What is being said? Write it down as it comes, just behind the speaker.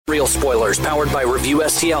Real spoilers powered by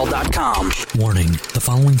ReviewSTL.com. Warning, the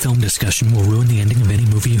following film discussion will ruin the ending of any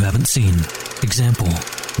movie you haven't seen. Example,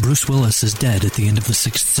 Bruce Willis is dead at the end of The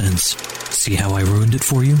Sixth Sense. See how I ruined it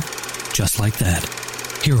for you? Just like that.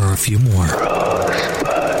 Here are a few more.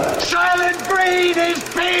 Rosebud. Silent breed is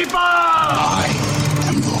people! I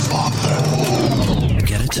am your father.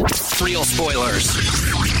 Get it? Real spoilers.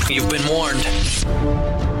 You've been warned.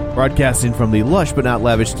 Broadcasting from the lush but not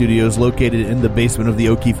lavish studios located in the basement of the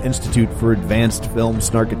O'Keefe Institute for Advanced Film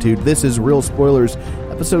Snarkitude, this is Real Spoilers,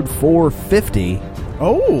 episode 450.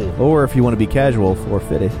 Oh! Or if you want to be casual,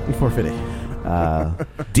 450.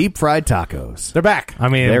 450. Deep fried tacos. They're back. I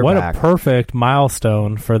mean, They're what back. a perfect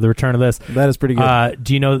milestone for the return of this. That is pretty good.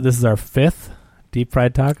 Do you know that this is our 5th deep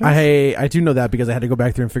fried tacos? I do know that because I had to go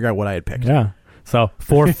back through and figure out what I had picked. Yeah. So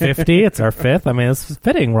 450, it's our 5th. I mean, it's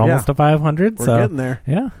fitting. We're almost to 500. We're so getting there.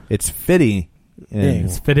 Yeah. It's fitty. And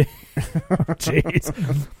It's fitting.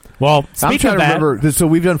 Jeez. Well, I'm speaking trying of to that, remember. So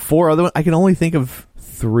we've done 4 other ones. I can only think of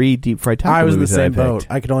 3 deep fried tacos. I was in the same boat.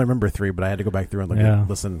 I could only remember 3, but I had to go back through and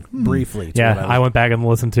listen briefly to what I went back and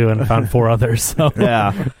listened to and found 4 others. So.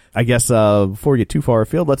 Yeah. I guess before we get too far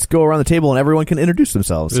afield, let's go around the table and everyone can introduce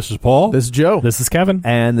themselves. This is Paul. This is Joe. This is Kevin.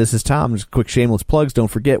 And this is Tom. Just quick shameless plugs. Don't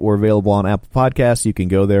forget, we're available on Apple Podcasts. You can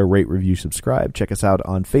go there, rate, review, subscribe. Check us out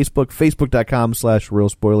on Facebook, facebook.com/Real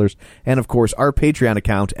Spoilers. And, of course, our Patreon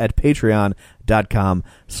account at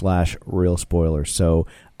patreon.com/Real Spoilers. So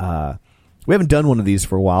we haven't done one of these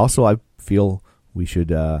for a while, so I feel we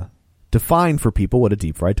should define for people what a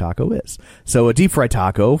deep fried taco is. So a deep fried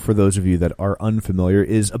taco, for those of you that are unfamiliar,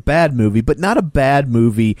 is a bad movie, but not a bad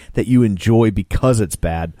movie that you enjoy because it's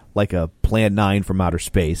bad, like a Plan 9 from outer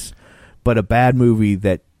space, but a bad movie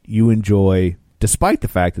that you enjoy despite the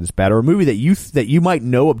fact that it's bad, or a movie that you might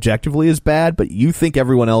know objectively is bad, but you think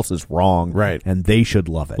everyone else is wrong, right? And they should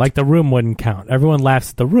love it. Like The Room wouldn't count. Everyone laughs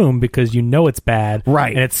at The Room because you know it's bad,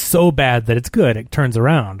 right? And it's so bad that it's good. It turns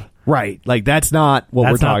around. Right, like that's not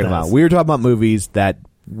what we're talking about. We're talking about movies that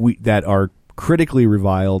are critically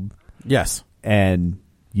reviled. Yes, and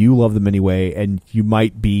you love them anyway, and you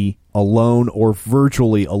might be alone or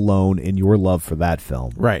virtually alone in your love for that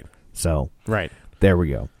film. Right. So, right there we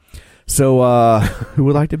go. So, who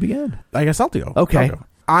would like to begin? I guess I'll do. Okay,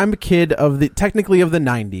 I'm a kid of technically of the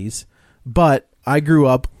 '90s, but I grew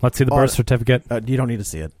up. Let's see the birth certificate. You don't need to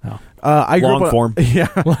see it. Oh. I grew Long up form.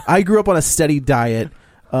 I grew up on a steady diet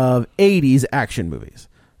of '80s action movies.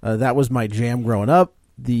 That was my jam growing up.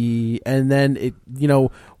 And then it,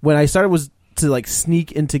 when I started was to like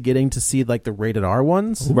sneak into getting to see like the rated R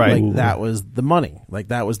ones. Right. Like that was the money. Like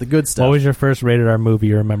that was the good stuff. What was your first rated R movie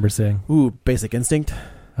you remember seeing? Ooh, Basic Instinct.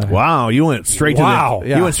 Okay. Wow, you went straight to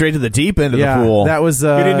the deep end of the pool. That was you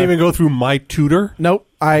didn't even go through My Tutor? Nope.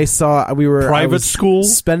 We were private school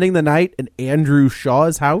spending the night in Andrew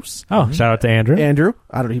Shaw's house. Oh, shout out to Andrew. Andrew,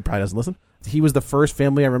 I don't know, he probably doesn't listen. He was the first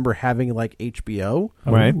family I remember having like HBO.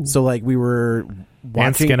 Right. So like we were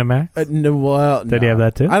watching and Skinamax. No, did he have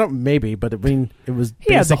that too? I don't. Maybe, but I mean, it was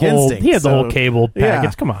he had the Basic whole Instinct. He had the whole cable package.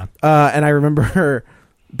 Yeah. Come on. And I remember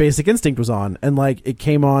Basic Instinct was on, and like it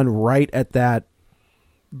came on right at that.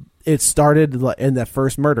 It started in that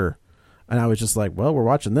first murder, and I was just like, "Well, we're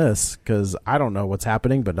watching this because I don't know what's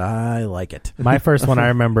happening, but I like it." My first one I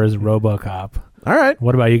remember is RoboCop. All right.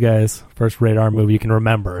 What about you guys? First rated R movie you can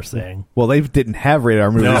remember seeing? Well, they didn't have rated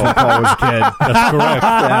R movies when Paul was a kid. That's correct.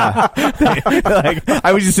 Yeah.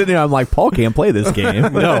 I was just sitting there. I'm like, Paul can't play this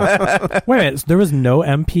game. No. Wait a minute. There was no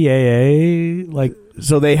MPAA. Like,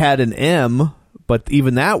 so they had an M, but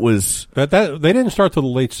even that was that they didn't start till the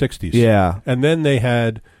late 60s. Yeah, and then they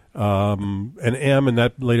had an M, and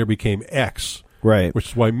that later became X. Right. Which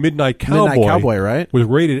is why Midnight Cowboy right? was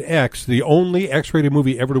rated X, the only X-rated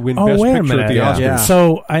movie ever to win oh, Best wait Picture a minute. at the Oscars. Yeah.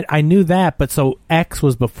 So I knew that, but so X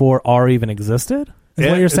was before R even existed? Is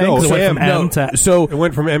what you're saying? No, 'Cause it went from M M to... So it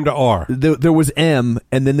went from M to R. There was M,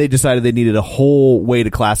 and then they decided they needed a whole way to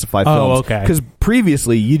classify films. Oh, okay. Because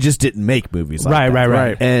previously you just didn't make movies like that.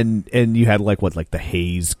 Right. And you had like the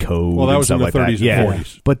Hays Code. Well, that was in the like 30s that. and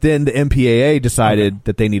 40s. But then the MPAA decided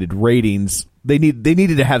that they needed ratings. They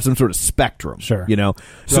needed to have some sort of spectrum. Sure.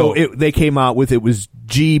 So they came out with it was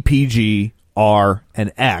G, PG, R,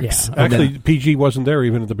 and X. Yeah. And Actually, then, PG wasn't there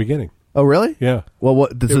even at the beginning. oh, really? Yeah. Well,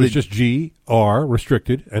 what? It was just G, R,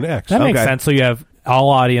 restricted, and X. That makes Okay. sense. So you have all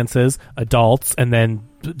audiences, adults, and then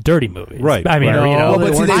dirty movies. Right. I mean, Right. Well,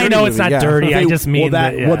 but see, I they know dirty it's not movie, yeah. dirty. I just mean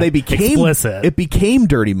they became explicit. It became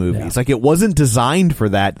dirty movies. Yeah. Like it wasn't designed for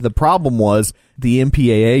that. The problem was the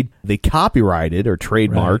MPAA. They copyrighted or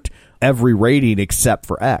trademarked every rating except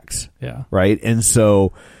for X. Yeah. Right. And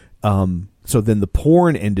so So then the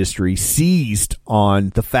porn industry seized on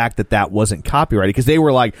the fact that that wasn't copyrighted, because they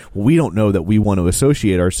were like, well, we don't know that we want to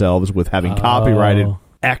associate ourselves with having copyrighted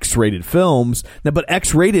X-rated films. Now, but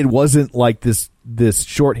X-rated wasn't like this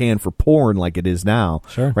shorthand for porn like it is now.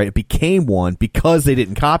 Sure. Right? It became one because they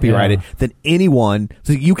didn't copyright it. Then anyone,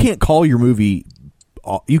 so you can't call your movie,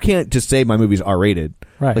 you can't just say my movie's R-rated.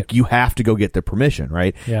 Right. Like, you have to go get their permission,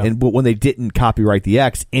 right? Yeah. But when they didn't copyright the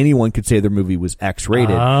X, anyone could say their movie was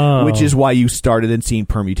X-rated, Oh. which is why you started and seen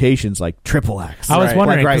permutations like triple X. I was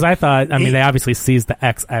wondering, Like, because I thought, I mean, they obviously seized the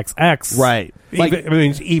XXX. Right. Like, Even, I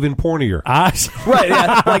mean, it's even pornier. right.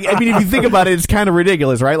 Yeah. Like, I mean, if you think about it, it's kind of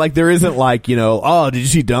ridiculous, right? Like, there isn't like, oh, did you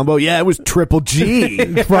see Dumbo? Yeah, it was triple G.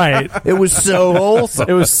 Right. It was so wholesome.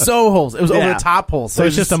 It was so wholesome. It was over the top wholesome. So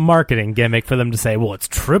it's just a marketing gimmick for them to say, well, it's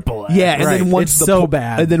triple X. Yeah, and Right. then once It's the so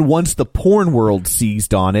bad. and then once the porn world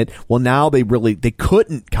seized on it, well, now they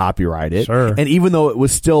couldn't copyright it. Sure. And even though it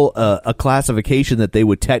was still a classification that they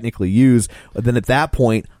would technically use, then at that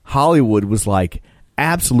point, Hollywood was like,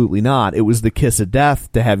 absolutely not. It was the kiss of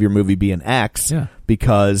death to have your movie be an X,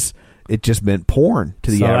 because it just meant porn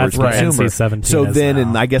to the So average that's what consumer. NC-17 so is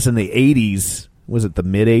then, now. I guess in the 80s, was it the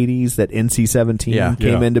mid 80s that NC-17 came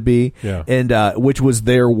Yeah. into be? Yeah. And which was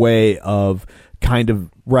their way of kind of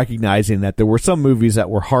recognizing that there were some movies that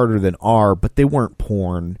were harder than R, but they weren't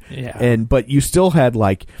porn. Yeah. But you still had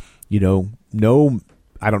like, no,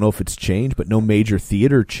 I don't know if it's changed, but no major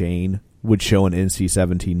theater chain would show an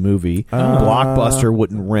NC-17 movie. Blockbuster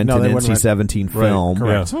wouldn't rent no, an they wouldn't NC-17 film.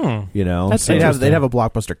 correct. That's So- they'd have a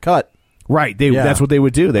Blockbuster cut. right. Yeah. That's what they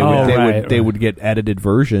would do. They Oh, would right, they right. would get edited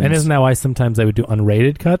versions. And isn't that why sometimes they would do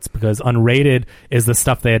unrated cuts? Because unrated is the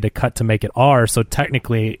stuff they had to cut to make it R. So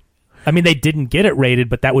technically, I mean, they didn't get it rated,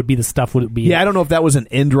 but that would be the stuff would be. Yeah, I don't know if that was an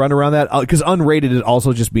end run around that, because unrated it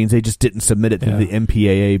also just means they just didn't submit it to the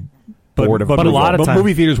MPAA board of but a lot of but times-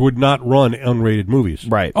 movie theaters would not run unrated movies.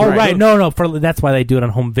 Right. Oh, right. No. That's why they do it on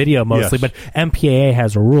home video mostly. Yes. But MPAA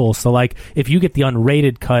has a rule. So, like, if you get the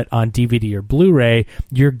unrated cut on DVD or Blu-ray,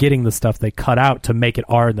 you're getting the stuff they cut out to make it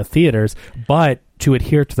R in the theaters. But to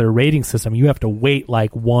adhere to their rating system, you have to wait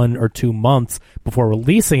like 1 or 2 months before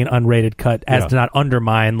releasing an unrated cut, as to not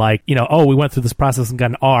undermine, like, we went through this process and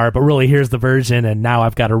got an R, but really here's the version, and now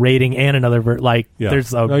I've got a rating and another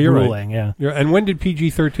there's a you're ruling. Right. And when did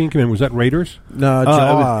PG-13 come in? Was that Raiders? No,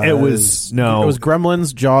 Jaws. it was no. It was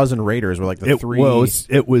Gremlins, Jaws, and Raiders were like the three. Well,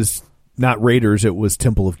 it was not Raiders. It was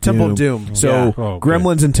Temple of Doom. Temple of Doom. So Yeah. Oh, okay.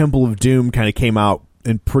 Gremlins and Temple of Doom kind of came out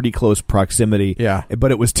in pretty close proximity. Yeah. But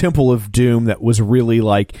it was Temple of Doom that was really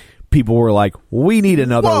like, people were like, we need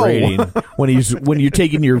another Whoa. rating. when you're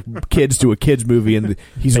taking your kids to a kids movie and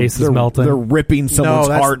Face is they're melting. They're ripping someone's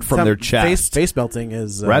heart from their chest. Face melting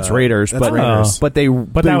is That's Raiders, that's but Raiders. but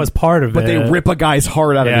that was part of But it. they rip a guy's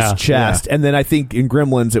heart out of Yeah. his chest, and then I think in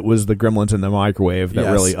Gremlins it was the Gremlins in the microwave that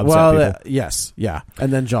Yes. really upset people. yes, yeah,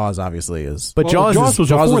 and then Jaws obviously is. But Jaws Jaws was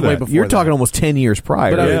before way that. before. You're that. talking almost 10 years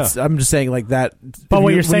prior. But I'm just saying like that. But if what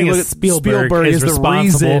you- you're when saying you is look at Spielberg is the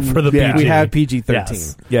responsible reason for the Yeah. we PG. have PG-13.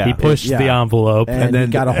 Yes. Yeah. He pushed Yeah. the envelope. And then- then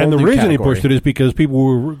got a whole And the new reason category. he pushed it is because people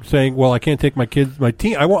were saying, "Well, I can't take my kids, I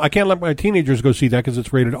can't let my teenagers go see that because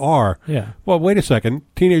it's rated R." Yeah. Well, wait a second.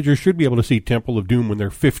 Teenagers should be able to see Temple of Doom when they're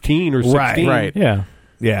 15 or 16. Right. Yeah.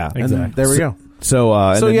 Yeah. And Exactly. there we go. So,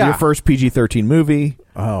 and So, then yeah. your first PG-13 movie,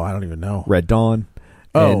 Oh, I don't even know. Red Dawn.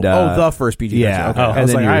 Oh, and, the first PG-13. Yeah. Okay. Oh, I and was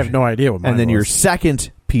then like, your- I have no idea what mine And then your was.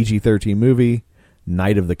 second PG-13 movie,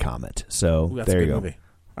 Night of the Comet. So Ooh, that's there a you good go. movie.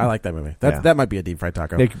 I like that movie. Yeah. That might be a deep fried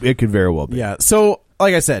taco. It could very well be. Yeah. So,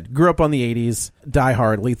 like I said, grew up on the 80s, Die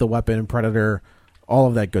Hard, Lethal Weapon, Predator, all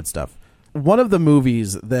of that good stuff. One of the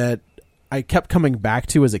movies that I kept coming back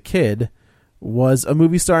to as a kid was a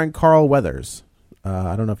movie starring Carl Weathers.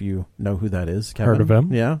 I don't know if you know who that is, Kevin. Heard of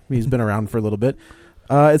him. Yeah. He's been around for a little bit.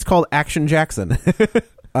 It's called Action Jackson.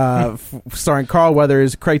 Starring Carl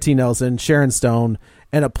Weathers, Craig T. Nelson, Sharon Stone,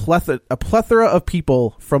 and a plethora of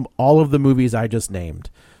people from all of the movies I just named.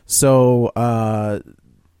 So,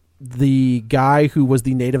 the guy who was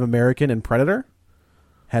the Native American in Predator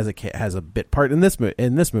has a bit part in this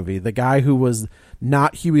movie. The guy who was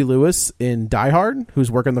not Huey Lewis in Die Hard,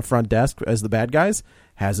 who's working the front desk as the bad guys,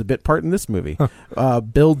 has a bit part in this movie.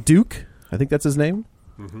 Bill Duke, I think that's his name,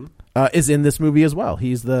 is in this movie as well.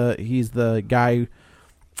 He's the guy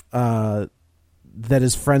that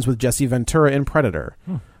is friends with Jesse Ventura in Predator.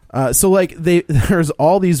 So like there's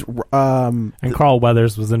all these And Carl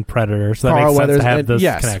Weathers was in Predator, so that Carl makes sense Weathers to have and- those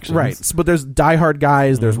yes, connections. right? But there's Die Hard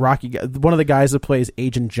guys. There's Rocky. One of the guys that plays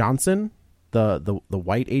Agent Johnson, the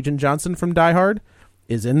white Agent Johnson from Die Hard,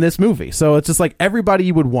 is in this movie. So it's just like everybody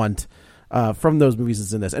you would want from those movies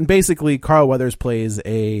is in this. And basically, Carl Weathers plays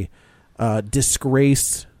a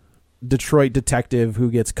disgraced Detroit detective who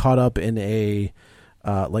gets caught up in a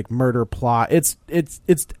like murder plot. It's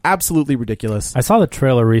absolutely ridiculous. I saw the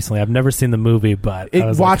trailer recently. I've never seen the movie, but I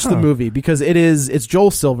was watch like, the movie because it's Joel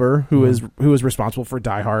Silver who is responsible for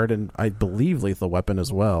Die Hard and I believe Lethal Weapon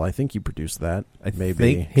as well. I think he produced that.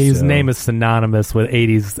 Maybe his name is synonymous with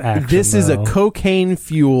 80s action. This is a cocaine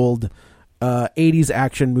fueled 80s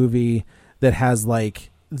action movie that has like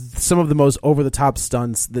some of the most over-the-top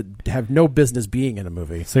stunts that have no business being in a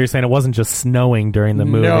movie. So you're saying it wasn't just snowing during the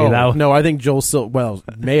movie? No, I think Joel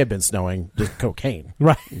it may have been snowing, just cocaine.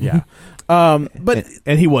 Right. Yeah. But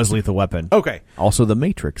and he was Lethal Weapon. Okay. Also The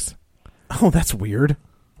Matrix. Oh, that's weird.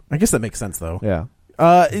 I guess that makes sense, though. Yeah.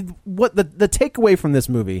 What the takeaway from this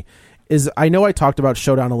movie is, I know I talked about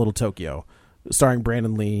Showdown in Little Tokyo, starring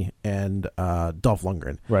Brandon Lee and Dolph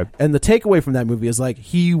Lundgren. Right. And the takeaway from that movie is like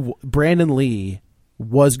Brandon Lee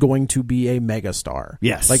was going to be a megastar.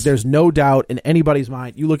 Yes. Like there's no doubt in anybody's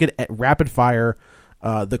mind. You look at Rapid Fire,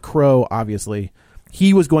 The Crow, obviously.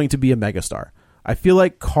 He was going to be a megastar. I feel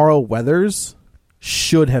like Carl Weathers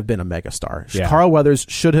should have been a megastar. Yeah. Carl Weathers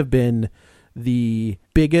should have been the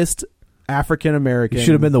biggest African American. He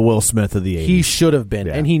should have been the Will Smith of the 80s. He should have been,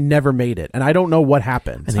 Yeah. and he never made it. And I don't know what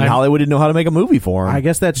happened. I think Hollywood didn't know how to make a movie for him. I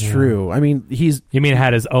guess that's true. I mean, You mean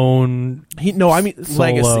had his own?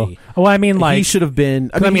 legacy. Well, I mean, like he should have been.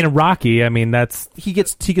 I mean, Rocky. I mean, that's he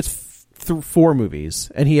gets through 4 movies,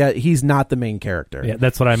 and he's not the main character. Yeah,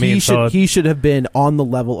 that's what I mean. He should have been on the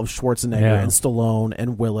level of Schwarzenegger Yeah. and Stallone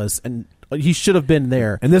and Willis, and he should have been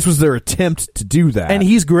there. And this was their attempt to do that. And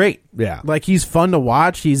he's great. Yeah. Like he's fun to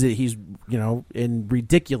watch. He's in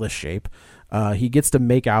ridiculous shape. He gets to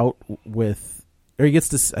make out with, or he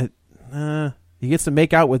gets to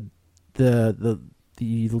make out with the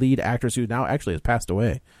lead actress who now actually has passed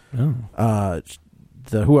away. Oh. I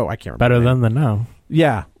can't remember. Better than the now.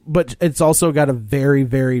 Yeah, but it's also got a very,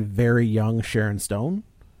 very, very young Sharon Stone,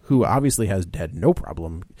 who obviously had no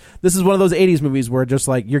problem. This is one of those 80s movies where just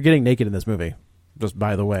like you're getting naked in this movie. Just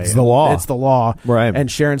by the way, it's the law. It's the law, right?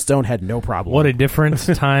 And Sharon Stone had no problem. What a different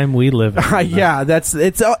time we live in. Yeah,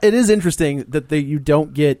 it is interesting that you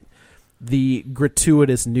don't get the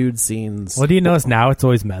gratuitous nude scenes. Well, do you notice now it's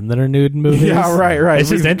always men that are nude in movies? Yeah, right.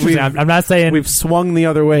 It's just interesting. I'm not saying we've swung the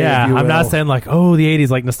other way. Yeah, if you I'm not will. saying like, oh, the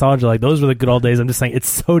 80s, like nostalgia, like those were the good old days. I'm just saying it's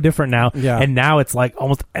so different now. Yeah. And now it's like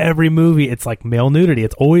almost every movie, it's like male nudity.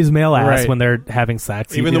 It's always male ass Right. when they're having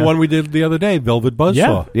sex. Even the one we did the other day, Velvet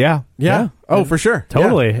Buzzsaw. Yeah. Oh, for sure.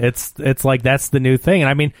 Totally. Yeah. It's like that's the new thing. And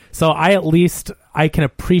I mean, so I can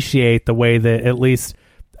appreciate the way that at least,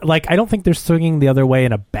 like, I don't think they're swinging the other way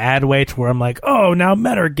in a bad way to where I'm like, oh, now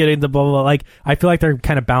men are getting the blah, blah, blah. Like, I feel like they're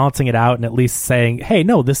kind of balancing it out and at least saying, hey,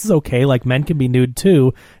 no, this is okay. Like, men can be nude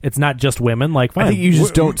too. It's not just women. Like, fine. I think you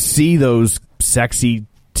just don't see those sexy,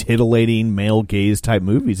 titillating, male gaze type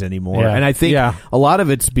movies anymore. Yeah. And I think a lot of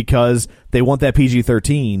it's because they want that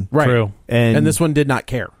PG-13. Right. True. And this one did not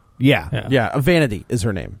care. Yeah. Yeah. Vanity is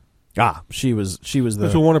her name. Ah. She was the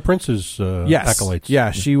Those are one of Prince's acolytes.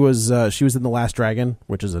 Yeah, she was in The Last Dragon,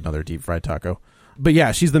 which is another deep fried taco. But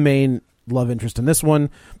yeah, she's the main love interest in this one.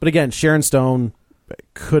 But again, Sharon Stone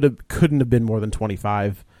couldn't have been more than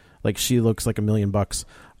 25. Like she looks like $1 million.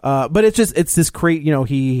 But it's this great,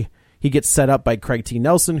 he gets set up by Craig T.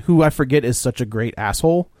 Nelson, who I forget is such a great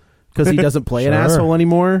asshole. Because he doesn't play an asshole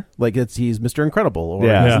anymore. Like he's Mr. Incredible or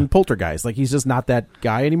he's in Poltergeist. Like he's just not that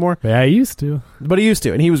guy anymore. Yeah, I used to. But he used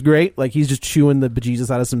to, and he was great. Like he's just chewing the bejesus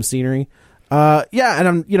out of some scenery. And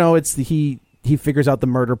I'm, it's he figures out the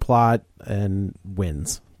murder plot and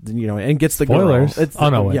wins. And gets the Spoilers.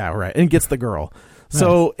 girl. Yeah, right. And gets the girl. Nice.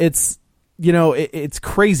 So it's it's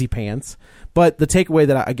crazy pants. But the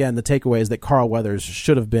takeaway is that Carl Weathers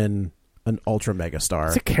should have been an ultra mega star.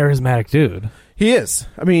 He's a charismatic dude. He is.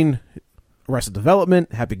 I mean, Arrested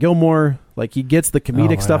Development, Happy Gilmore, like he gets the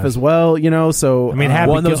comedic stuff as well, So I mean,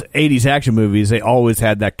 one of those 80s action movies, they always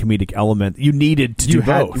had that comedic element. You needed to do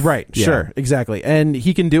both. Right, yeah. Sure, exactly. And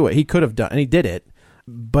he can do it. He could have done, and he did it,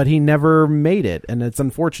 but he never made it, and it's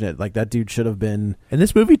unfortunate. Like that dude should have been. And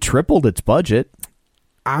this movie tripled its budget.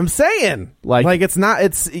 I'm saying, like it's not.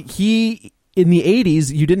 It's he in the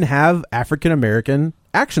 80s. You didn't have African American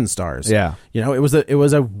action stars. Yeah. It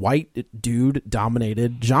was a white dude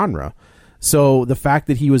dominated genre. So the fact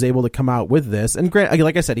that he was able to come out with this, and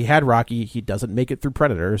like I said, he had Rocky. He doesn't make it through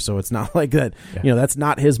Predator, so it's not like that. Yeah. That's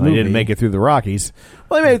not his movie. He didn't make it through the Rockies.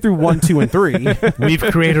 Well, he made it through 1, 2, and 3. We've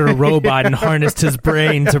created a robot and harnessed his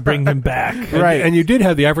brain to bring him back. Right. And you did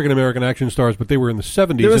have the African American action stars, but they were in the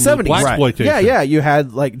 70s. They were in the 70s. Blaxploitation. Right. Yeah. You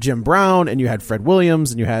had like Jim Brown, and you had Fred Williams,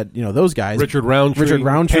 and you had those guys. Richard Roundtree.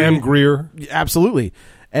 Pam Grier. Absolutely.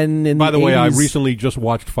 And in By the way, I 80s recently just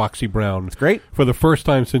watched Foxy Brown. It's great. For the first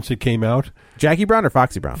time since it came out. Jackie Brown or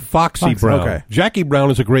Foxy Brown? Foxy Brown. Okay. Jackie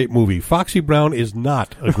Brown is a great movie. Foxy Brown is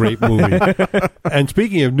not a great movie. And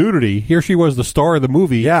speaking of nudity, here she was the star of the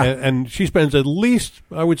movie. Yeah. And she spends at least,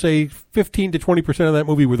 I would say, 15 to 20% of that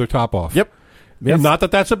movie with her top off. Yep. And not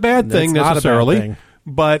that that's a bad thing That's not a bad necessarily. thing.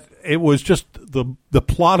 But it was just the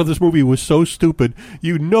plot of this movie was so stupid.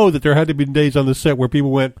 You know that there had to be days on the set where people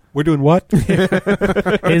went, "We're doing what?"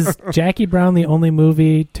 Is Jackie Brown the only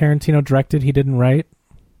movie Tarantino directed he didn't write?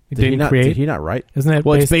 He didn't create? Did he not write? Isn't it?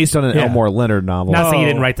 Well, it's based on an Elmore Leonard novel. Not saying he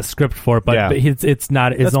didn't write the script for it, but, Yeah. but it's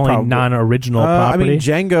not. It's That's only probably- non-original I property. mean,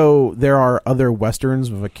 Django. There are other westerns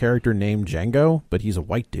with a character named Django, but he's a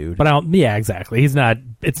white dude. but I don't. Yeah, exactly. He's not.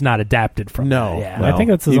 It's not adapted from. No. that. Yeah, Well, I think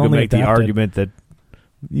that's his you only could make the adapted. argument that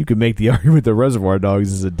the Reservoir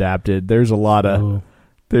Dogs is adapted. There's a lot of Oh.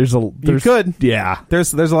 there's could. yeah.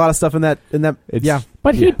 There's a lot of stuff in that. It's- Yeah.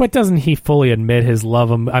 But doesn't he fully admit his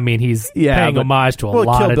love of? I mean, he's paying but- homage to a Well,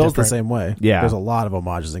 lot Kill of Bill's different. the same way. Yeah. There's a lot of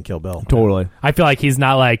homages in Kill Bill. Totally. I feel like he's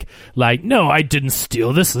not like no, I didn't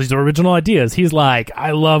steal this. These are original ideas. He's like,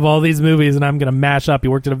 I love all these movies, and I'm gonna mash up. He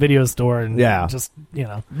worked at a video store, and just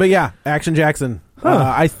But yeah, Action Jackson.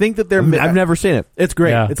 I think that they're. I've never seen it. It's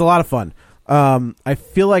great. Yeah. It's a lot of fun. I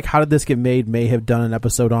feel like How Did This Get Made may have done an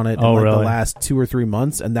episode on it in really? the last 2 or 3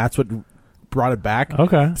 months, and that's what brought it back.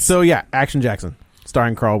 Okay. So yeah, Action Jackson,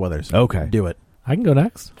 starring Carl Weathers. Okay. Do it. I can go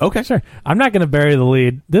next. Okay. Sure. I'm not going to bury the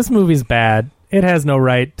lead. This movie's bad. It has no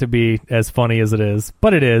right to be as funny as it is,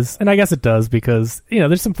 but it is, and I guess it does because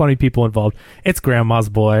there's some funny people involved. It's Grandma's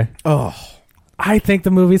Boy. Oh, I think the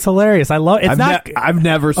movie's hilarious. I love. It's I've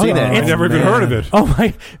never seen it. I've never even man. heard of it. Oh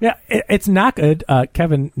my! Yeah, it's not good.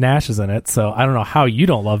 Kevin Nash is in it, so I don't know how you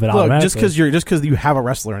don't love it. look, automatically. just because you have a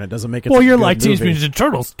wrestler in it doesn't make it. Well, such a you're good like Teenage movie. Mutant Ninja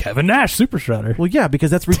Turtles, Kevin Nash, Super Shredder. Well, yeah, because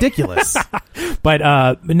that's ridiculous.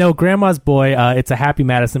 But no, Grandma's Boy. It's a Happy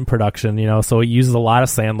Madison production, so it uses a lot of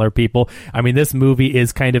Sandler people. I mean, this movie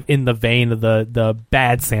is kind of in the vein of the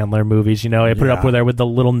bad Sandler movies. I put it up there with the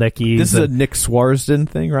Little Nickies. This is a Nick Swarsden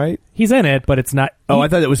thing, right? He's in it, but it's not. Oh, I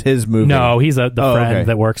thought it was his movie. No, he's the friend okay.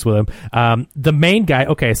 that works with him. The main guy.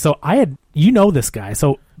 Okay, so this guy.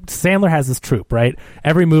 So Sandler has this troupe, right?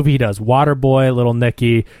 Every movie he does, Waterboy, Little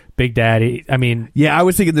Nicky, Big Daddy. I mean, Yeah, I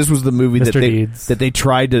was thinking this was the movie Mr. Deeds. that they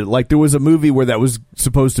tried to like. There was a movie where that was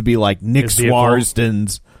supposed to be like Nick His vehicle.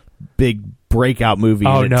 Swarsden's big breakout movie.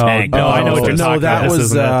 Oh, in a no. tank. No, I know what you're no, talking that about. This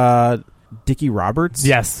was isn't Dickie Roberts.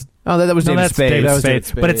 yes. Oh, that was No, David that's Spade. David That was Spade. David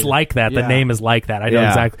Spade. But it's like that. The Yeah. name is like that. I know Yeah.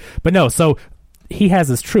 exactly. But no, so he has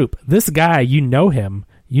his troupe. This guy, you know him.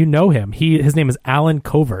 His name is Alan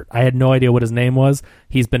Covert. I had no idea what his name was.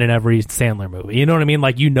 He's been in every Sandler movie. You know what I mean?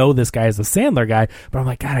 Like, this guy is a Sandler guy, but I'm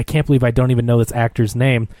like, God, I can't believe I don't even know this actor's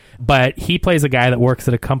name. But he plays a guy that works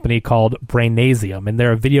at a company called Brainasium, and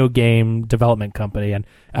they're a video game development company. And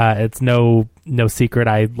it's no secret.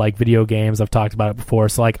 I like video games. I've talked about it before.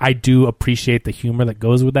 So, like, I do appreciate the humor that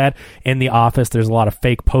goes with that. In the office, there's a lot of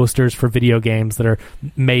fake posters for video games that are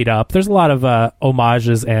made up. There's a lot of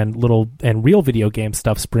homages and real video game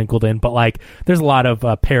stuff sprinkled in, but like there's a lot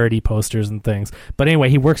of parody posters and things. But anyway,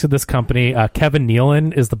 he works at this company. Kevin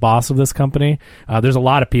Nealon is the boss of this company. There's a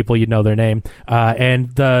lot of people, know their name. And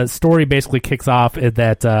the story basically kicks off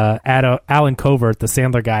that Alan Covert, the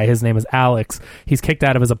Sandler guy, his name is Alex. He's kicked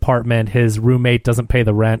out of his apartment. His roommate doesn't pay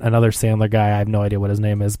the rent. Another Sandler guy, I have no idea what his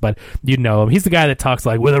name is, but you know him. He's the guy that talks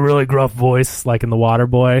like with a really gruff voice, like in The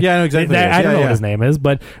Waterboy. Yeah, I know exactly. I don't know what his name is,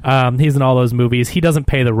 but he's in all those movies. He doesn't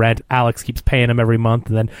pay the rent. Alex keeps paying him every month,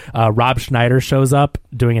 and then Rob Schneider shows up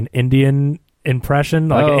doing an Indian impression,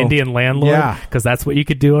 like an Indian landlord, because that's what you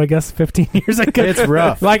could do, I guess, 15 years ago. It's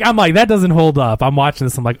rough. Like, I'm like, that doesn't hold up. I'm watching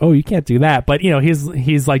this, I'm like, oh, you can't do that. But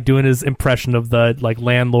he's like doing his impression of the like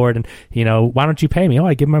landlord, and why don't you pay me? Oh,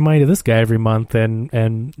 I give my money to this guy every month, and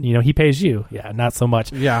he pays you. Yeah, not so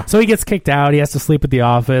much. Yeah. So he gets kicked out. He has to sleep at the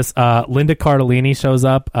office. Linda Cardellini shows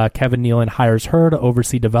up. Kevin Nealon hires her to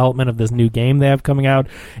oversee development of this new game they have coming out,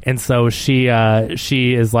 and so she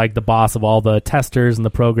is like the boss of all the testers and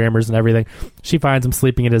the programmers and everything. She finds him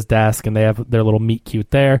sleeping at his desk, and they have their little meet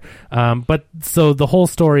cute there. But so the whole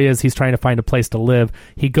story is he's trying to find a place to live.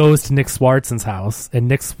 He goes to Nick Swartzen's house, and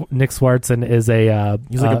Nick Swartzen is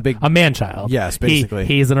he's like a man child. Yes, basically.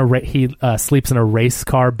 He sleeps in a race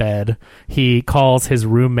car bed. He calls his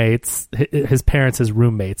parents his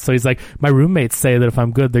roommates. So he's like, my roommates say that if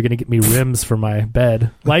I'm good, they're going to get me rims for my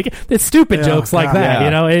bed. Like, it's stupid jokes like that.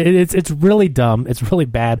 Yeah. It's really dumb. It's really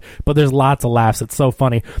bad, but there's lots of laughs. It's so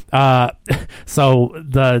funny. So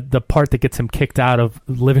the part that gets him kicked out of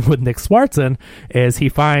living with Nick Swartzen is he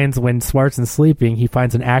finds, when Swartzen's sleeping, he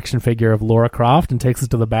finds an action figure of Laura Croft and takes it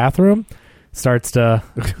to the bathroom. starts to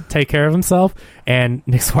take care of himself, and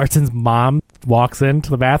Nick Swartzen's mom walks into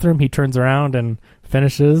the bathroom. He turns around and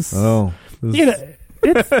finishes. Oh, you know,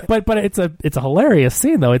 but it's a hilarious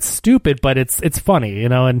scene though. It's stupid, but it's funny, you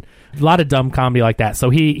know, and a lot of dumb comedy like that. So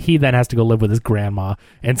he then has to go live with his grandma,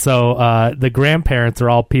 and so the grandparents are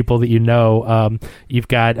all people that you know. You've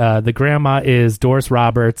got the grandma is Doris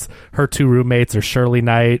Roberts. Her two roommates are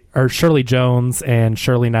Shirley Jones and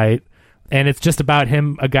Shirley Knight, and it's just about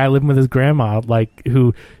him, a guy living with his grandma, like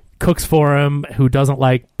who cooks for him, who doesn't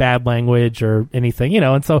like bad language or anything, you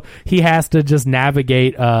know, and so he has to just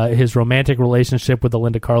navigate his romantic relationship with the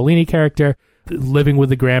Linda Cardellini character, living with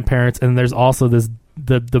the grandparents, and there's also this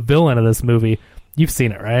the villain of this movie. You've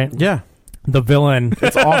seen it, right? Yeah. The villain.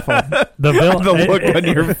 It's awful. The villain. The look on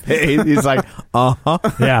your face. He's like,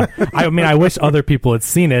 Yeah. I mean, I wish other people had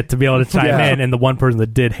seen it to be able to chime in, and the one person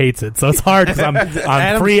that did hates it. So it's hard because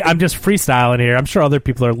I'm just freestyling here. I'm sure other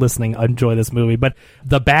people are listening enjoy this movie. But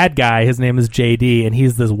the bad guy, his name is JD, and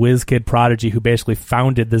he's this whiz kid prodigy who basically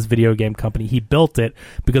founded this video game company. He built it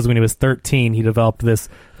because when he was 13, he developed this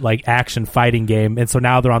like action fighting game, and so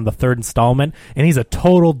now they're on the third installment, and he's a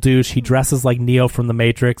total douche. He dresses like Neo from the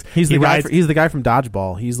Matrix. He's the guy from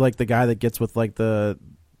Dodgeball. He's like the guy that gets with like the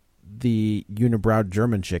unibrow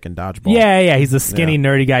German chick in Dodgeball. Yeah, he's a skinny,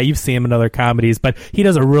 nerdy guy. You've seen him in other comedies, but he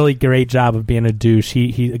does a really great job of being a douche.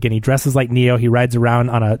 He dresses like Neo. He rides around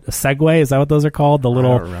on a Segway. Is that what those are called? The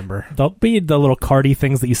little, I don't remember. They'll be the little carty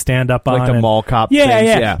things that you stand up on. like the mall cop Yeah, things.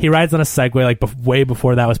 yeah. He rides on a Segway like way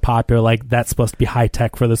before that was popular. Like that's supposed to be high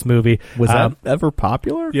tech for this movie. Was that ever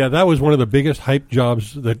popular? Yeah, that was one of the biggest hype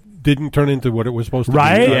jobs that didn't turn into what it was supposed to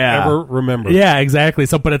Right? be. Yeah. Ever remember. Yeah, exactly.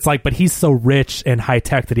 So, but it's like, but he's so rich and high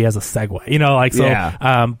tech that he has a Segway, you know, like, so,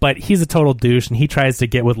 Yeah. But he's a total douche, and he tries to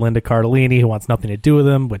get with Linda Cardellini, who wants nothing to do with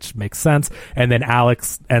him, which makes sense. And then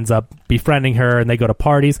Alex ends up befriending her, and they go to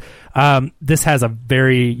parties. This has a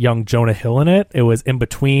very young Jonah Hill in it. It was in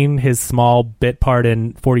between his small bit part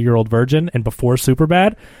in 40-Year-Old Virgin and before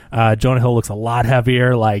Superbad. Jonah Hill looks a lot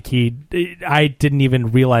heavier. Like I didn't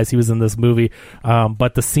even realize he was in this movie.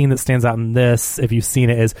 But the scene that stands out in this, if you've seen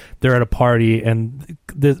it, is they're at a party, and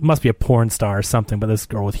there must be a porn star or something, but this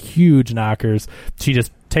girl with huge knockers, she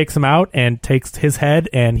just takes him out and takes his head,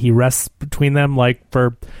 and he rests between them like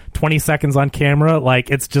for 20 seconds on camera. Like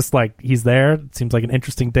it's just like he's there. It seems like an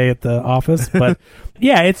interesting day at the office, but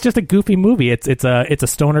yeah, it's just a goofy movie. It's a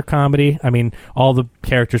stoner comedy. I mean, all the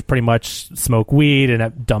characters pretty much smoke weed and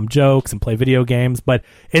have dumb jokes and play video games, but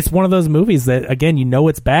it's one of those movies that, again, you know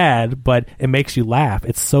it's bad, but it makes you laugh.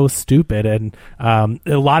 It's so stupid, and a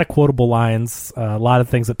lot of quotable lines, a lot of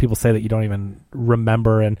things that people say that you don't even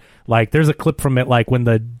remember. And like there's a clip from it, like when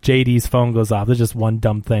the JD's phone goes off. There's just one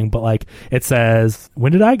dumb thing, but like it says,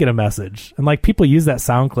 "When did I get a message?" And like people use that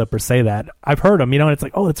sound clip or say that. I've heard them, you know, and it's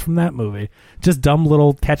like, oh, it's from that movie. Just dumb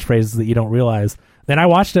little catchphrases that you don't realize. Then I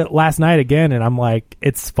watched it last night again, and I'm like,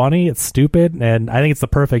 it's funny, it's stupid, and I think it's the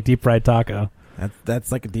perfect deep fried taco.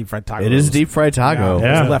 That's like a deep fried taco. It is deep fried taco. It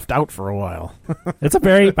Yeah. was left out for a while. It's a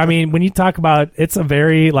very, I mean, when you talk about, it's a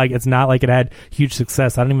very, like, it's not like it had huge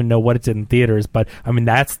success. I don't even know what it did in theaters, but I mean,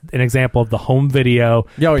 that's an example of the home video,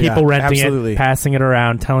 Oh, yeah, people renting absolutely. it, passing it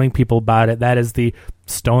around, telling people about it. That is the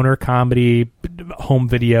stoner comedy home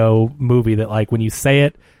video movie that, like, when you say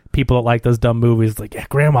it, people that like those dumb movies, like, yeah,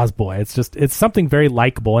 Grandma's Boy. It's just, it's something very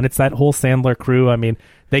likable, and it's that whole Sandler crew. I mean,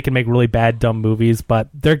 they can make really bad, dumb movies, but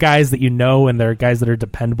they're guys that you know, and they're guys that are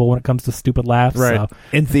dependable when it comes to stupid laughs. Right. So.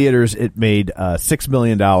 In theaters, it made $6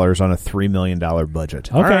 million on a $3 million budget.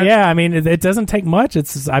 Okay, right. yeah. I mean, it doesn't take much.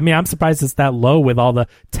 I'm surprised it's that low with all the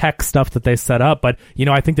tech stuff that they set up. But, you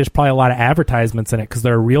know, I think there's probably a lot of advertisements in it because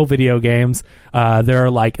there are real video games. There are,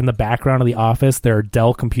 like, in the background of the office, there are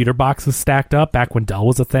Dell computer boxes stacked up back when Dell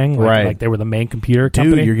was a thing. Right. Like they were the main computer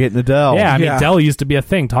company. Dude, you're getting a Dell. Yeah, I mean, Yeah. Dell used to be a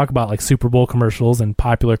thing. Talk about, like, Super Bowl commercials and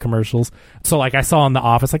popular commercials. So, like, I saw in the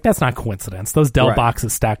office, like, that's not coincidence. Those Dell Right.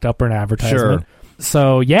 boxes stacked up are an advertisement. Sure.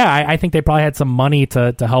 So, yeah, I think they probably had some money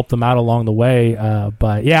to help them out along the way.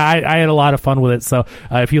 But, yeah, I had a lot of fun with it. So,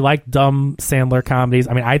 if you like dumb Sandler comedies,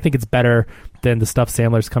 I mean, I think it's better than the stuff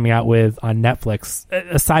Sandler's coming out with on Netflix,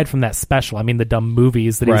 aside from that special. I mean, the dumb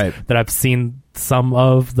movies that Right. that I've seen some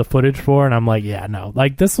of the footage for, and I'm like, yeah, no.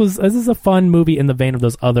 Like, this is a fun movie in the vein of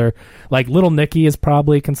those other, like, Little Nicky is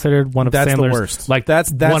probably considered one of That's the Sandler's, worst. like,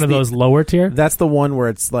 That's one of the- those lower tier. That's the one where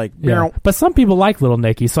it's like, Yeah. But some people like Little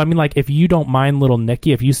Nicky. So, I mean, like, if you don't mind Little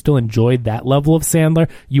Nicky, if you still enjoyed that level of Sandler,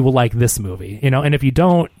 you will like this movie, you know? And if you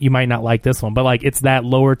don't, you might not like this one. But, like, it's that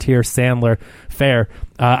lower tier Sandler fare.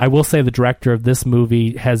 I will say the director of this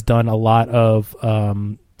movie has done a lot of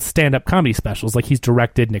stand-up comedy specials. Like, he's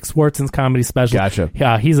directed Nick Swartzen's comedy special. Gotcha.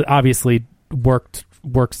 Yeah, he's obviously worked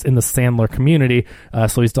works in the Sandler community,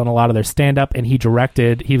 so he's done a lot of their stand-up, and he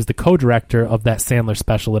was the co-director of that Sandler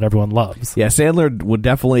special that everyone loves. Yeah, Sandler would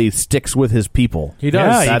definitely sticks with his people. He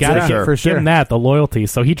does. Yeah, you got to for sure. give him that, the loyalty.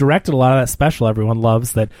 So he directed a lot of that special everyone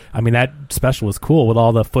loves. That special was cool with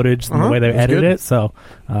all the footage and the way they edited it. So,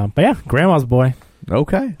 but yeah, Grandma's Boy.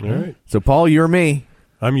 Okay. All right. So, Paul, you're me.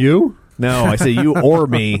 I'm you? No, I say you or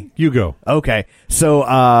me. You go. Okay.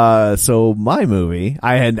 So my movie,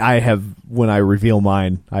 I have when I reveal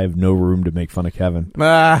mine, I have no room to make fun of Kevin.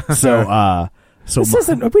 So This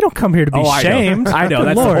isn't. We don't come here to be shamed. I know.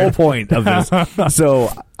 That's Lord. the whole point of this.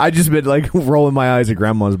 So I just been like rolling my eyes at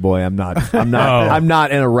Grandma's Boy. I'm not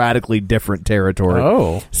in a radically different territory.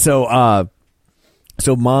 Oh. So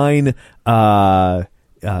mine.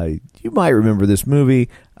 You might remember this movie.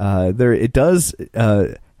 It does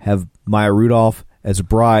have Maya Rudolph as a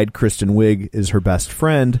bride. Kristen Wiig is her best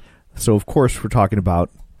friend. So of course we're talking about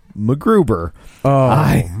MacGruber.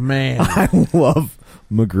 Oh man, I love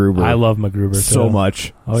MacGruber. I love MacGruber so too.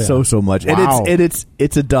 much. Oh, yeah. So much. Wow. And it's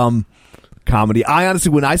a dumb comedy. I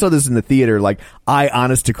honestly, when I saw this in the theater, like I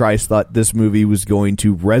honest to Christ thought this movie was going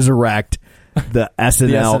to resurrect the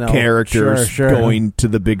SNL characters Sure. going to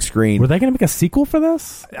the big screen. Were they going to make a sequel for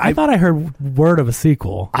this? I thought I heard word of a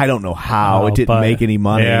sequel. I don't know how it didn't but- make any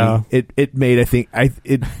money. yeah. It made.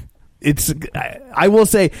 I will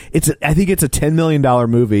say I think it's a $10 million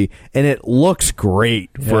movie, and it looks great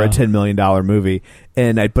for a $10 million movie.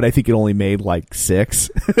 But I think it only made like $6.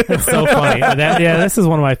 It's so funny. This is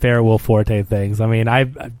one of my favorite Will Forte things. I mean,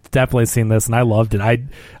 I've definitely seen this, and I loved it.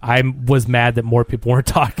 I was mad that more people weren't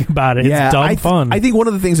talking about it. It's dumb fun. I think one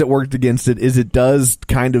of the things that worked against it is it does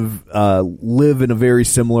kind of live in a very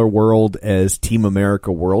similar world as Team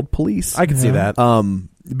America World Police. I can see that.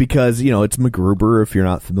 Because it's MacGruber. If you're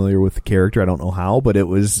not familiar with the character, I don't know how, but it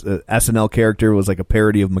was SNL character was like a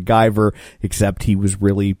parody of MacGyver, except he was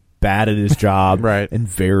really bad at his job, right, and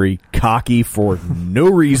very cocky for no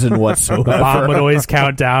reason whatsoever. Bob would always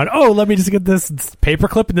count down. Oh, let me just get this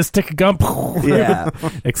paperclip and this stick of gum. Yeah,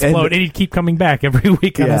 explode, and he'd keep coming back every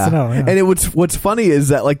week on SNL. Yeah. And what's funny is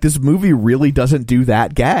that like this movie really doesn't do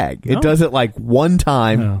that gag. It does it like one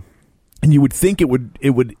time. No. And you would think it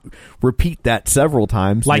would repeat that several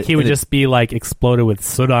times. Like he would just be like exploded with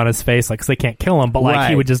soot on his face, like because they can't kill him, but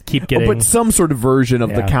like he would just keep getting. But some sort of version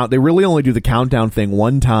of the count. They really only do the countdown thing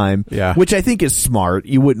one time, which I think is smart.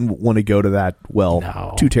 You wouldn't want to go to that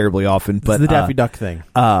too terribly often. But it's the Daffy Duck thing.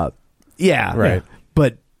 Right. Yeah.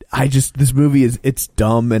 But this movie it's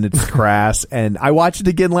dumb and it's crass, and I watched it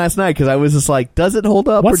again last night because I was just like, does it hold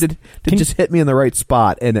up, or did it just hit me in the right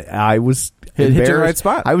spot? And I was. Hit your right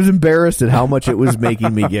spot. I was embarrassed at how much it was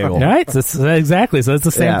making me giggle. Right, exactly. So it's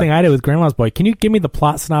the same thing I did with Grandma's Boy. Can you give me the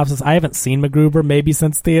plot synopsis? I haven't seen MacGruber maybe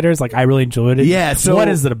since theaters. Like I really enjoyed it. Yeah. So what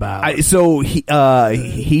is it about?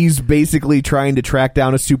 He's basically trying to track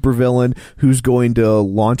down a supervillain who's going to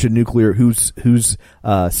launch a nuclear. Who's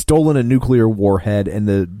stolen a nuclear warhead, and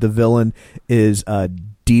the villain is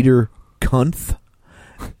Dieter Kunth,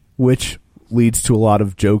 which leads to a lot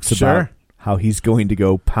of jokes about how he's going to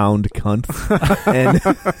go pound cunt.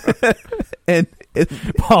 and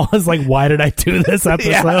Paul is like, why did I do this episode?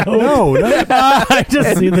 Yeah, no. I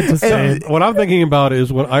just see the disdain. What I'm thinking about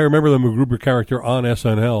is when I remember the MacGruber character on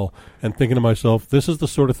SNL and thinking to myself, this is the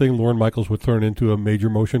sort of thing Lorne Michaels would turn into a major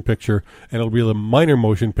motion picture, and it'll be a minor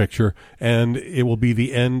motion picture, and it will be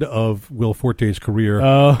the end of Will Forte's career.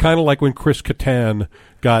 Kind of like when Chris Kattan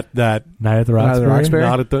got that Night at the Roxbury.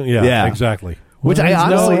 Not at the yeah, exactly. Which I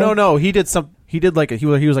honestly no. He did some. He did like he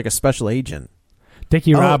was like a special agent.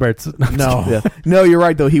 Dickie Roberts. No, no, you're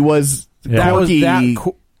right though. He was Corky.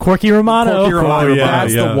 Corky Romano. Corky Romano.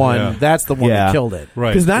 That's the one. Yeah. That's the one that killed it. Right.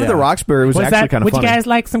 Because Night at the Roxbury was actually kind of funny. Would you guys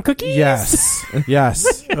like some cookies? Yes.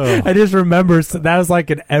 Yes. I just remember that was like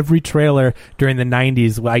in every trailer during the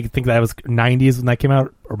 90s. I think that was 90s when that came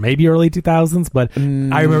out, or maybe early 2000s. But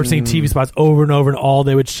I remember seeing TV spots over and over, and all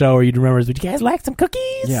they would show, or you'd remember, is, would you guys like some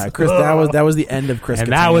cookies? Yeah, Chris. That was the end of Chris. And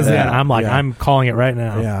Kattan. that was it. I'm like, I'm calling it right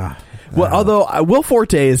now. Yeah. Well, although Will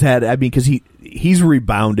Forte has had, because he's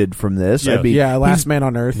rebounded from this. Yes. Last Man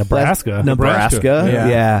on Earth, Nebraska.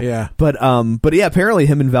 Yeah. But apparently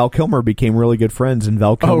him and Val Kilmer became really good friends, and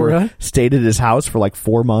Val Kilmer stayed at his house for like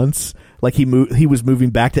 4 months. Like he was moving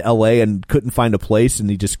back to L.A. and couldn't find a place, and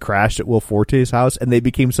he just crashed at Will Forte's house, and they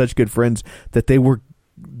became such good friends that they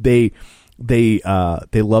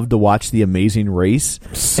loved to watch The Amazing Race.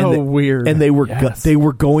 Weird. And they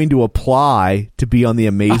were going to apply to be on The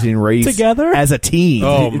Amazing Race together as a team.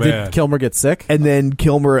 Oh, man. Did Kilmer get sick? And then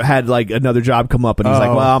Kilmer had like another job come up, and he's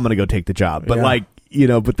like, "Well, I'm going to go take the job." But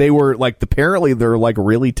but they were like, apparently they're like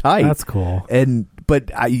really tight. That's cool. But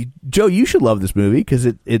Joe, you should love this movie because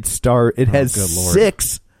it has good Lord.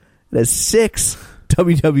 six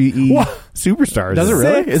WWE superstars. Does it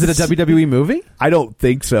really? Is it a WWE movie? I don't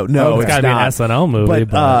think so. No, it's gotta be an not. SNL movie.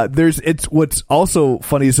 But it's what's also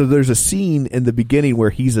funny. So there's a scene in the beginning where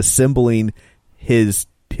he's assembling his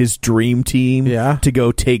dream team to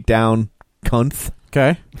go take down Kunth.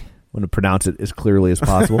 Okay, I'm going to pronounce it as clearly as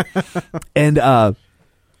possible. and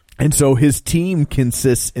so his team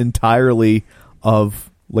consists entirely of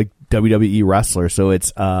like WWE wrestlers. So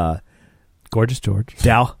it's Gorgeous George.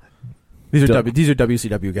 These are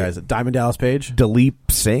WCW guys. Diamond Dallas Page, Dilip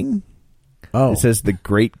Singh. Oh, it says the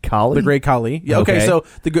Great Khali. The Great Khali. Yeah. Okay. So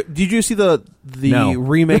did you see the No.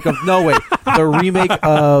 remake of? No, wait. The remake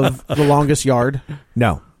of The Longest Yard.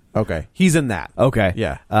 No. Okay, he's in that. Okay.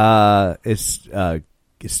 Yeah. It's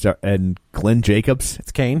and Glenn Jacobs.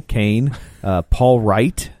 It's Kane. Paul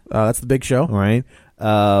Wright. That's the Big Show. All right.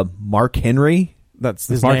 Mark Henry. That's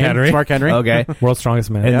his Mark name. Henry. It's Mark Henry. Okay. World's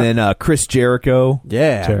Strongest Man. And then Chris Jericho.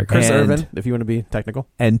 Yeah. Jericho. Chris And- Irvin, if you want to be technical.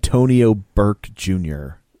 Antonio Burke Jr.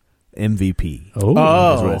 MVP. Oh.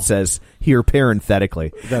 That's what it says here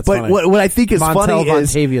parenthetically. That's but funny. what I think is Montel funny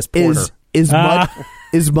Vontavious Porter. is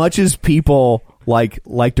as much as people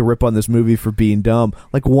like to rip on this movie for being dumb,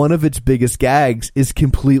 like one of its biggest gags is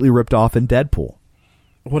completely ripped off in Deadpool.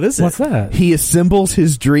 What is it? What's that? He assembles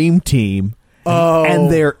his dream team.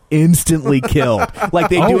 And they're instantly killed. Like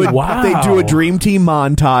they do a dream team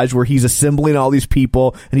montage where he's assembling all these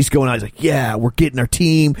people and he's going out, he's like, yeah, we're getting our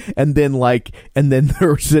team, and then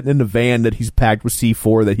they're sitting in a van that he's packed with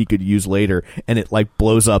C4 that he could use later, and it like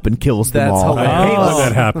blows up and kills them all. hilarious. I hate when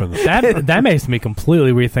that happens. That makes me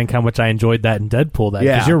completely rethink how much I enjoyed that in Deadpool. Because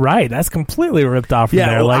Yeah. you're right, that's completely ripped off from Yeah,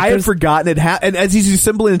 there. well, Like I had there's- forgotten it. And as he's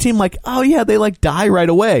assembling the team, like, oh yeah, they like die right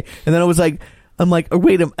away. And then I'm like, oh,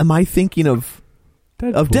 wait, am I thinking of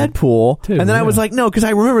Deadpool? Too, and then I was yeah. like, no, because I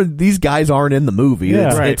remember these guys aren't in the movie.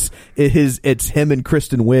 Yeah. It's him and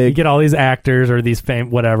Kristen you Wiig, get all these actors or these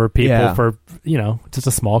whatever people Yeah. for just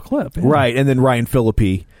a small clip. Yeah. right? And then Ryan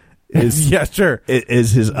Phillippe is Yeah, sure. is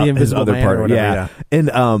his Invisible other Man or partner. whatever, Yeah.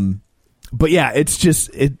 And but yeah, it's just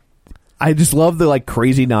I just love the like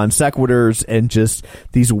crazy non sequiturs and just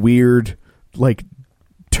these weird like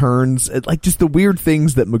turns, like just the weird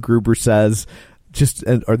things that MacGruber says,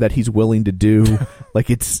 or that he's willing to do. Like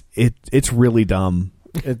it's really dumb.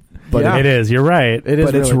 But It is. You're right. It is,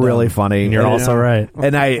 but it's really dumb. funny. And you're also right.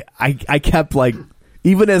 And I kept like,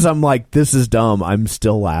 even as I'm like, this is dumb, I'm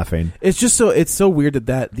still laughing. It's just so weird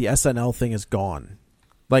that the SNL thing is gone.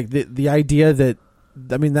 Like the idea that,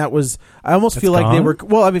 I mean, that was, I almost feel like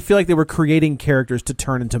feel like they were creating characters to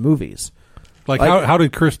turn into movies. Like how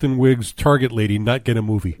did Kristen Wiig's Target lady not get a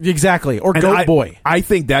movie? Exactly. Or And Goat Boy. I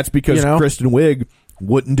think that's because You know? Kristen Wiig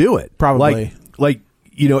wouldn't do it. Probably. Like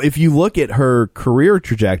if you look at her career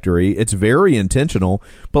trajectory, it's very intentional.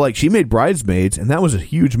 But like she made Bridesmaids, and that was a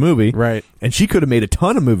huge movie, Right. And she could have made a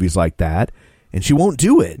ton of movies like that, and she won't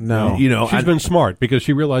do it. No. She's been smart because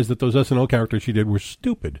she realized that those SNL characters she did were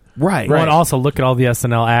stupid. right. Well, and also look at all the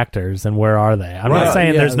SNL actors and where are they? I'm Right. not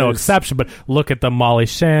saying Yeah, there's no there's- exception, but look at the Molly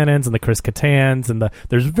Shannons and the Chris Kattans and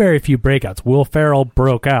there's very few breakouts. Will Ferrell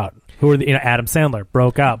broke out. Who are Adam Sandler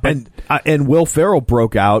broke out. But And Will Ferrell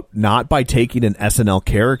broke out not by taking an SNL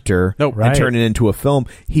character Nope. and Right. turning it into a film.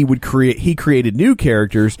 He created new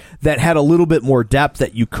characters that had a little bit more depth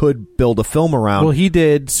that you could build a film around. Well, he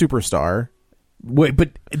did Superstar. Wait, but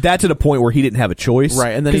that's at a point where he didn't have a choice,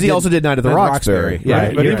 Right, and then because he he did also did Night at the Night at Roxbury. Roxbury. Yeah,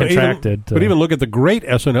 Right. But You're even, contracted to- but even look at the great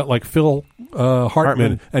SNL like Phil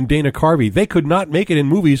Hartman and Dana Carvey. They could not make it in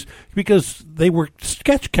movies because they were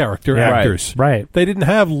sketch character Yeah. actors. Right. They didn't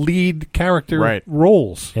have lead character Right.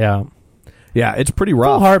 roles. yeah. yeah, it's pretty Phil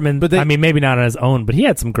rough. Hartman, But they- I mean, maybe not on his own, but he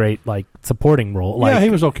had some great supporting role. Like, Yeah, he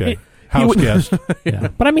was okay. House guest. Yeah.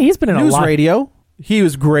 But I mean, he's been in a News lot. Radio. He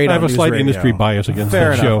was great I on have a News slight Radio. industry bias against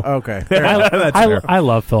Fair that enough. show. Okay. Fair enough. I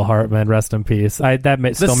love Phil Hartman. Rest in peace. Still makes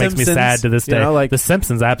me Simpsons, sad to this you day. know, like- The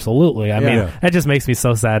Simpsons, absolutely. I mean, Yeah. that just makes me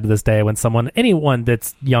so sad to this day when anyone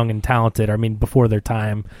that's young and talented, I mean, before their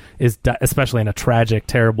time, especially in a tragic,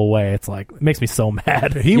 terrible way. It's like it makes me so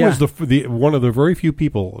mad. He Yeah. was the one of the very few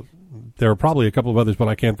people. There are probably a couple of others, but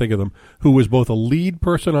I can't think of them. Who was both a lead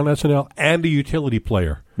person on SNL and a utility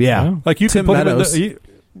player. Yeah, Like you Tim could put Meadows. him in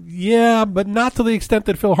yeah, but not to the extent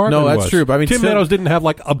that Phil Hartman No, that's was. true, but I mean, Tim Tim- Meadows didn't have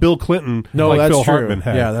like a Bill Clinton No, like that's Phil true. Hartman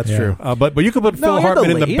had. Yeah, that's Yeah. true. But you could put No, Phil he had Hartman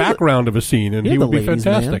the in la- the he had the- background of a scene, and he he had would the be ladies'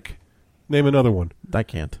 fantastic. Name another one. I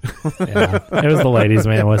can't. Yeah. It was The Ladies'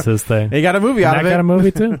 Man was his thing. He got a movie out of it. Got a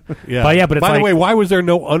movie too. Yeah. But it's by like, the way, why was there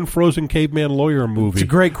no Unfrozen Caveman Lawyer movie? It's a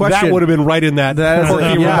great question. That would have been right in that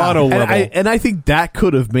Corky Romano level. And I think that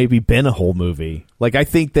could have maybe been a whole movie. Like, I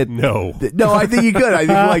think that No, I think you could.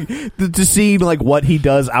 I think to see like what he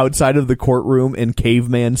does outside of the courtroom in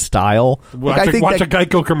caveman style. watch a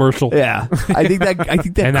Geico commercial. Yeah, I think that.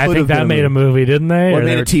 and I think that made a movie, didn't they? Or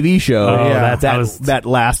made a TV show. Oh, yeah, that that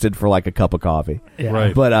lasted for like a cup of coffee. Yeah.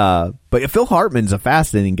 Right. But Phil Hartman's a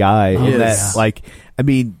fascinating guy. He in that, is. like, I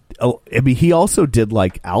mean, he also did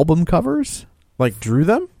like album covers, Like drew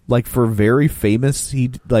them? like for very famous.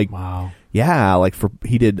 He like Wow. Yeah, like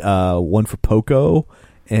he did one for Poco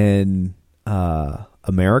and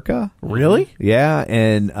America. Really? Yeah,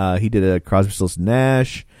 and he did a Crosby, Stills,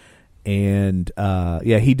 Nash, and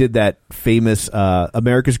he did that famous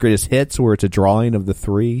America's Greatest Hits, where it's a drawing of the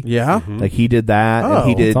three. Yeah. Like he did that, and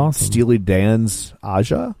he Oh, did that's awesome. Steely Dan's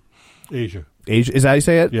Aja. Asia. Is that how you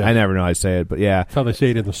say it? Yeah. I never know how to say it, but yeah. That's how they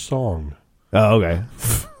say it in the song. Oh, okay.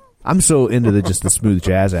 I'm so into the smooth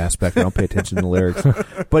jazz aspect, I don't pay attention to the lyrics.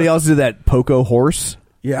 But he also did that Poco Horse.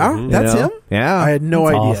 Yeah? That's you know? him? Yeah, I had no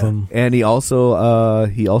That's idea. awesome. and he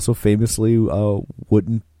also famously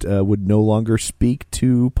would no longer speak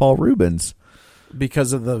to Paul Rubens.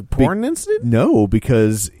 Because of the porn incident? No,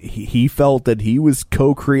 because he felt that he was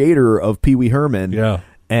co-creator of Pee Wee Herman. Yeah.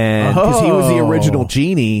 And because he was the Oh. original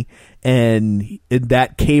genie, and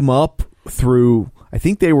that came up through, I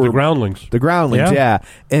think they were The Groundlings. The Groundlings, yeah.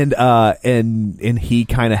 And he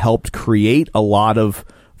kind of helped create a lot of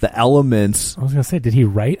the elements. I was gonna say, did he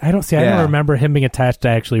write? I don't Yeah. remember him being attached to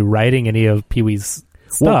actually writing any of Pee Wee's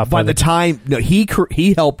stuff. Well, by the time he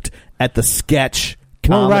helped at the sketch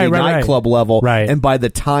comedy right. nightclub level, Right. and by the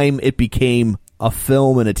time it became a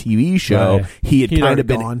film and a TV show, Right. he had He'd kind of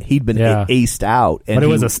already been gone. aced out. And but it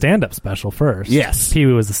was he- a stand-up special first. Yes. Pee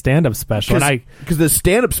Wee was a stand-up special, and because the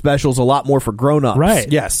stand-up special is a lot more for grown-ups,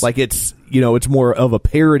 Right. Yes. Like it's more of a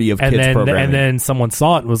parody of kids programming. and then someone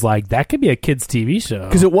saw it and was like, that could be a kids' TV show.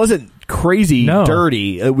 Because it wasn't crazy No.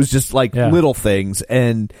 dirty, it was just like Yeah. little things,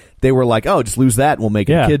 and they were like, "Oh, just lose that, and we'll make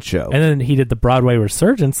it a kids show." And then he did the Broadway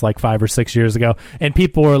resurgence like 5 or 6 years ago, and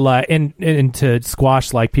people were like, and to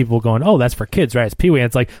squash like people going, "Oh, that's for kids, right?" It's Pee Wee. And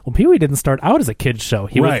it's like, well, Pee Wee didn't start out as a kids show.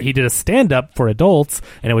 He did a stand up for adults,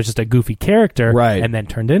 and it was just a goofy character, Right. And then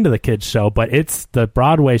turned into the kids show. But it's the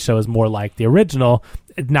Broadway show is more like the original.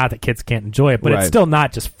 Not that kids can't enjoy it, but Right. it's still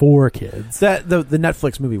not just for kids. That the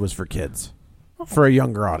Netflix movie was for kids. For a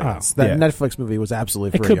younger audience. That yeah. Netflix movie was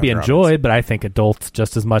absolutely It for a could be younger enjoyed, audience. but I think adults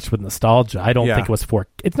just as much with nostalgia. I don't Yeah. think it was for.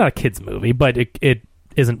 It's not a kids movie, but it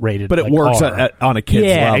isn't rated. But it like works R. on a kid's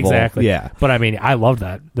yeah, level. exactly. Yeah. But I mean, I love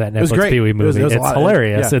that was Netflix great. Pee Wee It was- movie. it was a It's lot-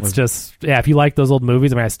 hilarious. yeah. It's just if you like those old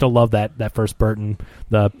movies. I mean, I still love that first Burton,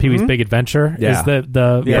 the Pee Wee's Big Adventure. Yeah. Is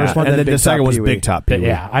the Yeah. First one, and then then the Big second Top was Pee-wee. Big Top Pee Wee.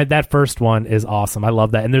 yeah, that first one is awesome. I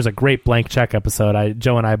love that. And there's a great Blank Check episode.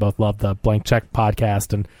 Joe and I both love the Blank Check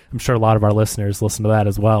podcast, and I'm sure a lot of our listeners listen to that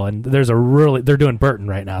as well. And they're doing Burton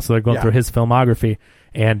right now, so they're going Yeah. through his filmography.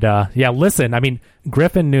 And listen, I mean,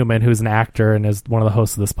 Griffin Newman, who's an actor and is one of the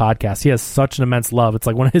hosts of this podcast, he has such an immense love. It's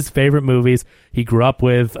like one of his favorite movies. He grew up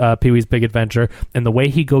with Pee Wee's Big Adventure, and the way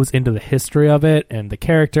he goes into the history of it and the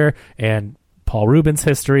character and Paul Rubens'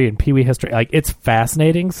 history and Pee Wee history, like it's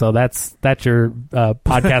fascinating. So that's your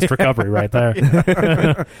podcast recovery right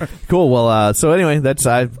there. Cool. Well, so anyway, that's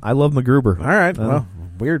I love MacGruber. All right. Well,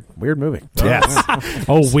 weird movie. Yes.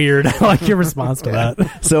 Oh, weird! I like your response to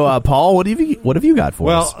that. So, Paul, what have you got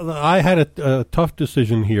for us? Well, I had a tough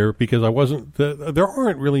decision here because I wasn't. There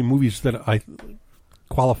aren't really movies that I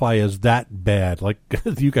qualify as that bad. Like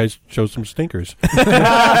you guys chose some stinkers.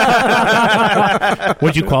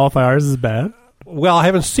 Would you qualify ours as bad? Well, I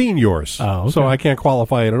haven't seen yours, Oh, okay. so I can't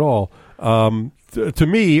qualify it at all. To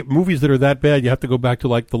me, movies that are that bad, you have to go back to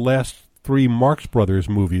like the last 3 Marx Brothers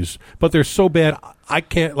movies. But they're so bad, I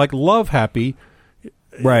can't. Like Love Happy,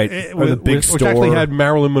 Right. Or the big which actually store. had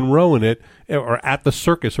Marilyn Monroe in it, or At the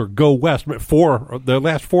Circus, or Go West. The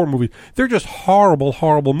last 4 movies, they're just horrible,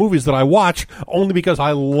 horrible movies that I watch only because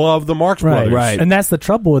I love the Marx Brothers. Right. And that's the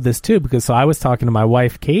trouble with this too, because I was talking to my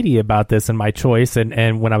wife Katie about this and my choice,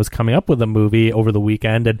 and when I was coming up with a movie over the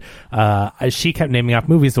weekend, and she kept naming off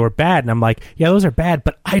movies that were bad, and I'm like, yeah, those are bad,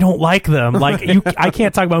 but I don't like them. Like I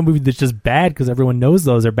can't talk about a movie that's just bad because everyone knows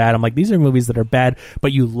those are bad. I'm like, these are movies that are bad,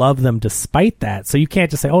 but you love them despite that. So you can't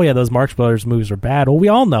just say, oh yeah, those Marx Brothers movies are bad. Well, we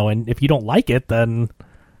all know, and if you don't like it, then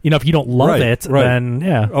if you don't love it, then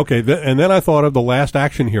yeah. Okay, and then I thought of The Last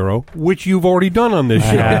Action Hero, which you've already done on this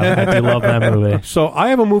show. I do love that movie. So I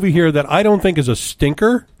have a movie here that I don't think is a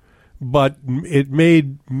stinker, but it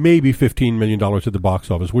made maybe $15 million at the box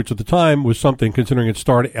office, which at the time was something, considering it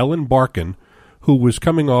starred Ellen Barkin, who was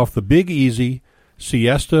coming off The Big Easy,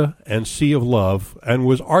 Siesta, and Sea of Love, and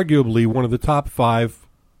was arguably one of the top 5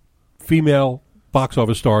 female box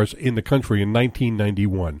office stars in the country in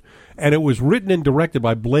 1991. And it was written and directed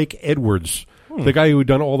by Blake Edwards, the guy who had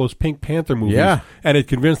done all those Pink Panther movies. Yeah. And had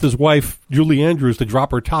convinced his wife, Julie Andrews, to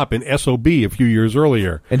drop her top in S.O.B. a few years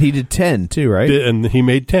earlier. And he did 10, too, right? And he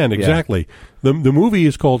made 10, exactly. The movie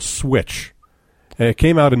is called Switch. And it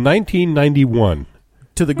came out in 1991.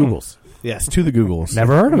 To the Googles. Yes, to the Googles.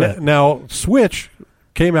 Never heard of it. Now, Switch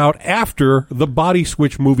came out after the body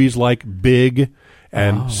switch movies like Big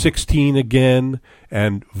and 16 Again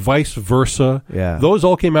and Vice Versa. Yeah. Those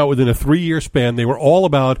all came out within a 3-year span. They were all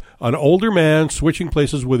about an older man switching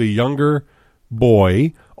places with a younger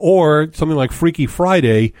boy, or something like Freaky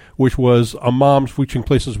Friday, which was a mom switching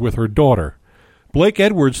places with her daughter. Blake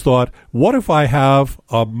Edwards thought, what if I have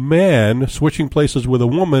a man switching places with a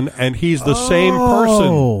woman and he's the same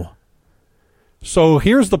person? So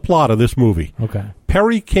here's the plot of this movie. Okay.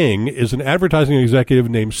 Perry King is an advertising executive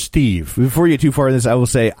named Steve. Before you get too far in this, I will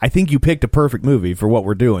say I think you picked a perfect movie for what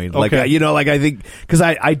we're doing. Like, Okay. I think because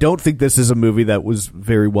I don't think this is a movie that was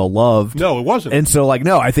very well loved. No, it wasn't. And so,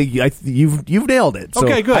 no, I think you've nailed it. So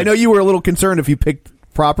Okay, good. I know you were a little concerned if you picked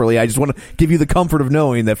properly. I just want to give you the comfort of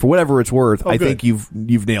knowing that for whatever it's worth, I good. think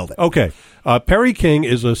you've nailed it. Okay. Perry King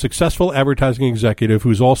is a successful advertising executive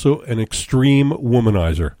who's also an extreme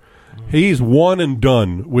womanizer. He's one and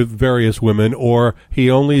done with various women, or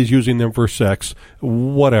he only is using them for sex,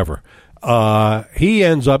 whatever. He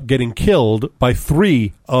ends up getting killed by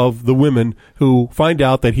 3 of the women who find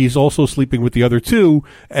out that he's also sleeping with the other 2,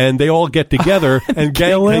 and they all get together and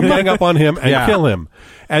gang up on him and kill him.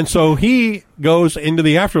 And so he goes into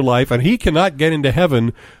the afterlife, and he cannot get into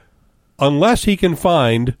heaven unless he can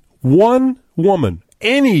find one woman,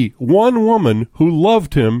 any one woman who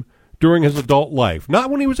loved him during his adult life. Not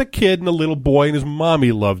when he was a kid and a little boy and his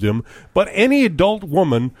mommy loved him, but any adult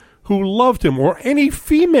woman who loved him, or any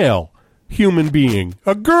female human being,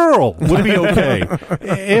 a girl, would be okay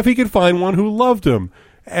if he could find one who loved him.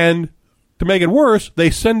 And to make it worse, they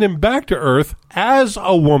send him back to Earth as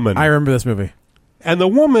a woman. I remember this movie. And the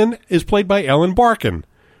woman is played by Ellen Barkin,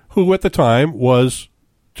 who at the time was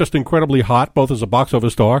just incredibly hot, both as a box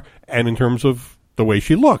office star and in terms of the way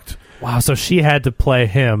she looked. Wow, so she had to play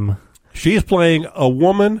him. She is playing a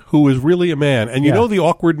woman who is really a man. And you know the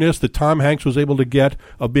awkwardness that Tom Hanks was able to get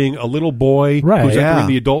of being a little boy who's entering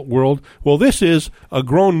the adult world? Well, this is a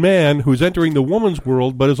grown man who's entering the woman's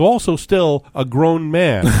world, but is also still a grown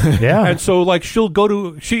man. Yeah. And so, she'll go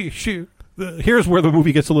to... here's where the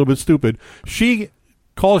movie gets a little bit stupid. She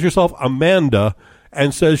calls herself Amanda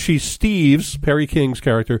and says she's Steve's, Perry King's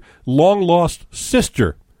character, long-lost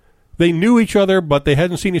sister. They knew each other, but they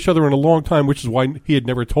hadn't seen each other in a long time, which is why he had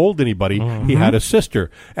never told anybody he had a sister.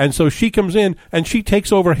 And so she comes in, and she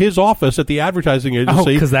takes over his office at the advertising agency. Oh,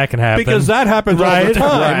 because that can happen. Because that happens all the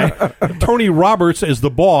time. Right. Tony Roberts is the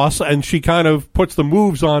boss, and she kind of puts the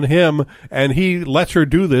moves on him, and he lets her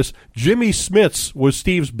do this. Jimmy Smits was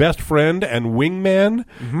Steve's best friend and wingman,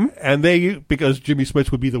 and because Jimmy Smits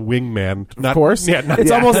would be the wingman. Of course. It's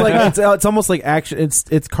almost like action.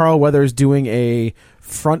 It's Carl Weathers doing a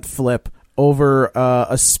front flip over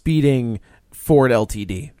a speeding Ford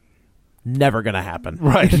LTD. Never gonna happen.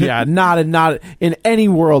 Right. Yeah. Not in any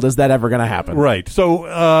world is that ever gonna happen. Right.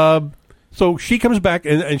 So she comes back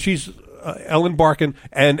and she's Ellen Barkin,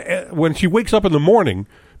 and when she wakes up in the morning,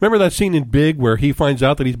 remember that scene in Big where he finds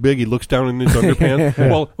out that he's big? He looks down in his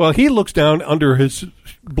underpants. Well, he looks down under his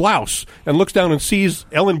blouse and looks down and sees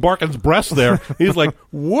Ellen Barkin's breasts there. He's like,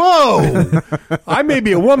 "Whoa! I may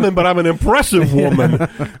be a woman, but I'm an impressive woman."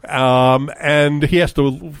 And he has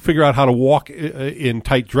to figure out how to walk in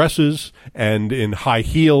tight dresses and in high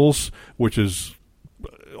heels, which is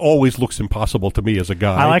always looks impossible to me as a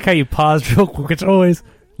guy. I like how you paused real quick. It always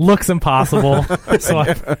looks impossible.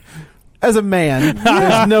 As a man,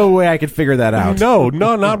 there's no way I could figure that out. No,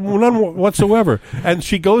 none whatsoever. And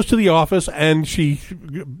she goes to the office and she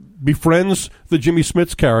befriends the Jimmy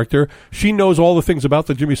Smits character. She knows all the things about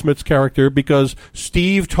the Jimmy Smits character because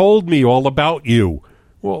Steve told me all about you.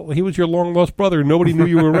 Well, he was your long-lost brother. Nobody knew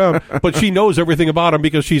you were around. But she knows everything about him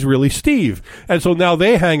because she's really Steve. And so now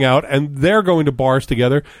they hang out, and they're going to bars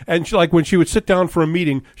together. And when she would sit down for a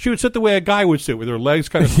meeting, she would sit the way a guy would sit, with her legs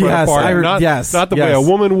kind of spread apart. Not the way a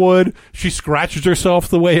woman would. She scratches herself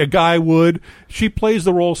the way a guy would. She plays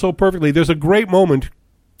the role so perfectly. There's a great moment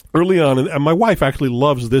early on, and my wife actually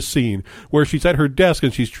loves this scene where she's at her desk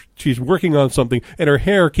and she's working on something and her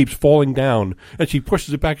hair keeps falling down and she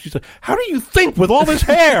pushes it back. She says, "How do you think with all this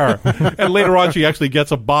hair?" And later on, she actually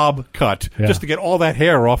gets a bob cut just to get all that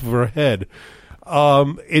hair off of her head.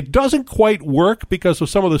 It doesn't quite work because of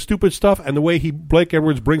some of the stupid stuff and the way Blake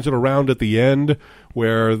Edwards brings it around at the end,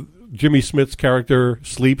 where Jimmy Smith's character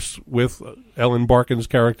sleeps with Ellen Barkin's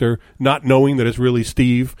character, not knowing that it's really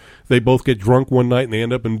Steve. They both get drunk one night and they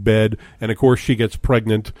end up in bed, and of course she gets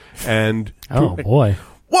pregnant. And oh boy.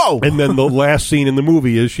 Whoa! And then the last scene in the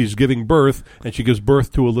movie is she's giving birth, and she gives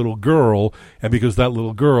birth to a little girl, and because that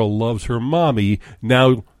little girl loves her mommy,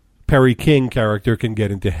 now Perry King character can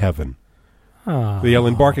get into heaven. The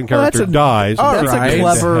Ellen Barkin character dies. Oh, that's a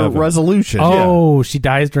clever resolution. Oh, she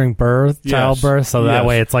dies during birth, childbirth, so that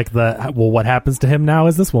way it's like what happens to him now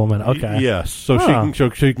is this woman. Okay. Yes, so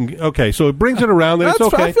she can. Okay, so it brings it around, and it's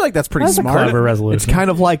okay. I feel like that's pretty smart. A clever resolution. It's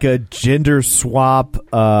kind of like a gender swap.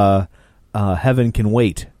 Heaven can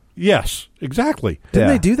wait. Yes, exactly. Didn't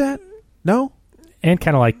they do that? No. And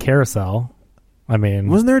kind of like Carousel. I mean,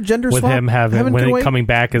 wasn't there a gender with swap? Him coming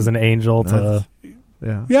back as an angel to?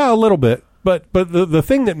 Yeah, a little bit. But the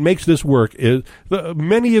thing that makes this work is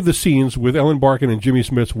many of the scenes with Ellen Barkin and Jimmy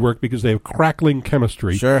Smith's work because they have crackling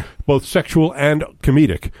chemistry, both sexual and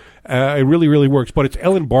comedic. It really, really works. But it's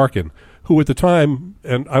Ellen Barkin who, at the time,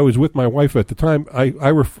 and I was with my wife at the time. I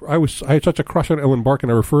had such a crush on Ellen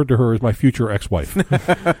Barkin. I referred to her as my future ex-wife.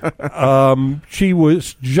 She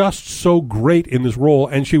was just so great in this role,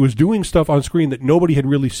 and she was doing stuff on screen that nobody had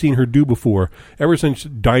really seen her do before. Ever since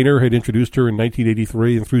Diner had introduced her in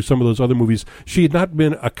 1983 and through some of those other movies, she had not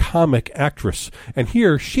been a comic actress. And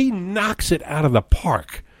here, she knocks it out of the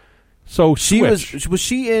park. So was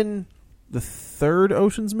she in the third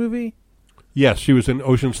Ocean's movie? Yes, she was in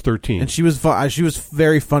Ocean's 13. And she was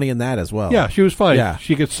very funny in that as well. Yeah, she was fine. Yeah.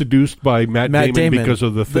 She gets seduced by Matt Damon because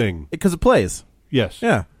of the thing. Because it plays. Yes.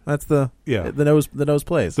 Yeah, that's the nose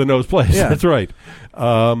plays. The nose plays. Yeah. That's right.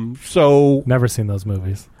 So never seen those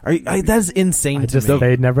movies. That's insane to me.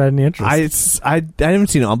 They never had any interest. I haven't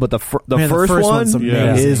seen them, but the first one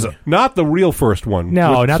is not the real first one.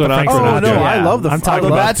 No, not the Frank Sinatra. Oh no, I love the. I'm talking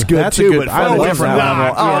about that's good too. But I love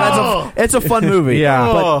that one. It's a fun movie.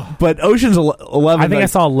 Yeah, but Ocean's 11. I think I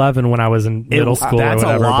saw 11 when I was in middle school. That's or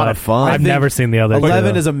whatever, a lot of fun. I've never seen the other.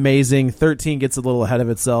 11 is amazing. 13 gets a little ahead of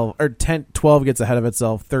itself, or 12 gets ahead of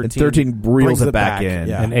itself. 13 reels it back in.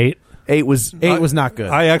 Yeah. And 8 was not good.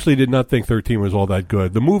 I actually did not think 13 was all that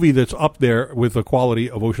good. The movie that's up there with the quality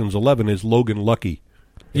of Ocean's 11 is Logan Lucky.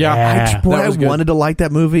 Yeah, I wanted to like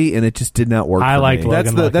that movie, and it just did not work. I liked me.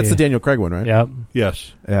 That's the Daniel Craig one, right? Yep.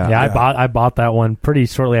 Yes. Yeah. I bought that one pretty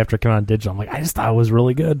shortly after it came out on digital. I'm like, I just thought it was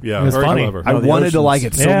really good. Yeah, it was very funny. clever. I wanted to like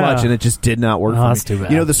it so much, and it just did not work for me. That's too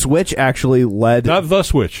bad. You know, The Switch actually led. Not The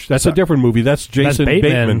Switch. That's a different movie. That's Jason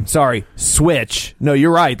Bateman. Sorry, Switch. No,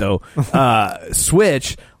 you're right though.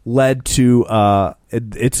 Switch led to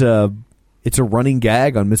it's a running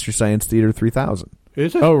gag on Mystery Science Theater 3000.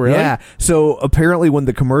 Is it? Oh, really? Yeah. So apparently when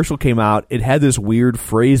the commercial came out, it had this weird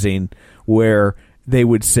phrasing where they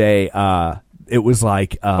would say, it was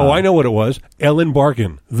like... I know what it was. Ellen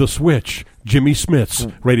Barkin, The Switch, Jimmy Smith's,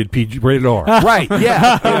 rated R. Right,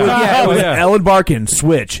 yeah. It was Ellen Barkin,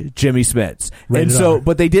 Switch, Jimmy Smith's. Rated and R.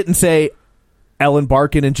 But they didn't say Ellen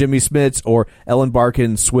Barkin and Jimmy Smith's or Ellen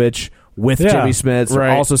Barkin, Switch... with Jimmy Smith's,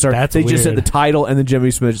 right. also started. That's they just said weird. the title and then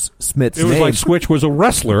Jimmy Smith's It was name. like Switch was a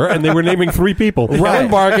wrestler, and they were naming 3 people: Right.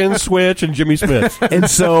 Ellen Barkin, Switch, and Jimmy Smith. And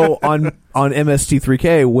so on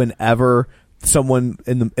MST3K, whenever someone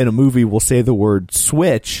in a movie will say the word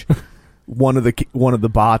Switch, one of the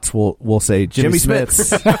bots will say Jimmy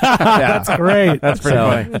Smith's. That's great. That's pretty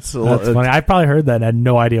funny. That's funny. I probably heard that and had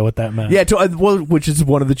no idea what that meant. Yeah, which is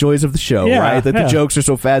one of the joys of the show, right? That the jokes are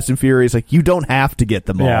so fast and furious. Like, you don't have to get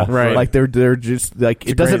them all. Yeah, right. Like, they're just like,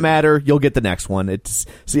 it doesn't matter. You'll get the next one. And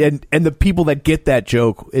the people that get that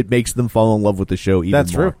joke, it makes them fall in love with the show even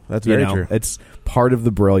That's more. true. That's very true. It's part of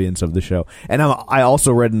the brilliance of the show. And I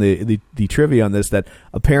also read in the trivia on this that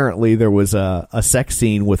apparently there was a sex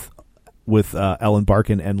scene with Ellen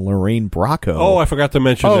Barkin and Lorraine Bracco. Oh, I forgot to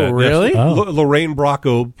mention that. Oh, really? Yes. Oh. Lorraine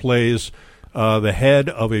Bracco plays the head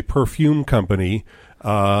of a perfume company,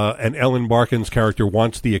 and Ellen Barkin's character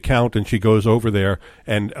wants the account, and she goes over there,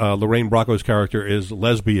 and Lorraine Bracco's character is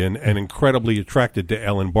lesbian and incredibly attracted to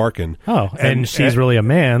Ellen Barkin. Oh, and she's really a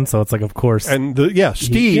man, so it's like, of course. And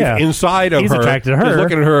Steve inside of he's her attracted to her. is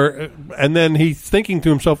looking at her, and then he's thinking to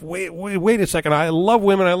himself, wait a second, I love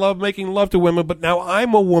women, I love making love to women, but now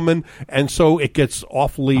I'm a woman, and so it gets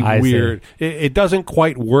awfully weird. It doesn't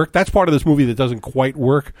quite work. That's part of this movie that doesn't quite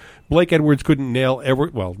work. Blake Edwards couldn't nail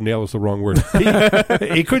is the wrong word.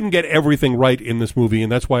 He couldn't get everything right in this movie,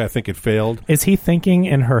 and that's why I think it failed. Is he thinking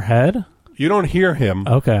in her head? You don't hear him,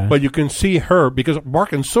 okay, but you can see her, because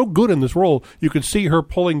Markin's so good in this role, you can see her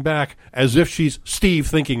pulling back as if she's Steve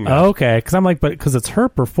thinking that. Okay, because I'm like, but because it's her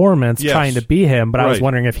performance trying to be him, but I was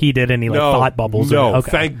wondering if he did any thought bubbles. No, okay.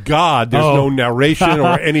 Thank God there's no narration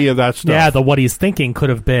or any of that stuff. Yeah, what he's thinking could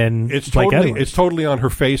have been. It's totally on her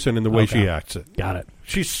face and in the way she acts it. Got it.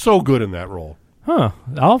 She's so good in that role. I'll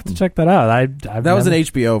have to check that out. That was an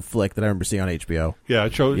HBO flick that I remember seeing on HBO. Yeah,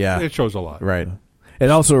 it shows. Yeah. It shows a lot. Right. It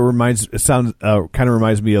also kind of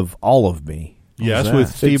reminds me of All of Me. Yes,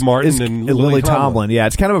 with Steve Martin and Lily Tomlin. Yeah,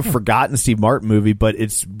 it's kind of a forgotten Steve Martin movie, but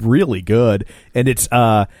it's really good, and it's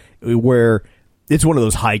where it's one of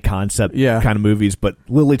those high concept kind of movies. But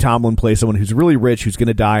Lily Tomlin plays someone who's really rich, who's going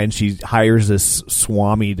to die, and she hires this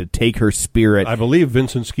swami to take her spirit. I believe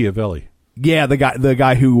Vincent Schiavelli. Yeah, the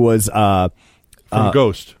guy who was from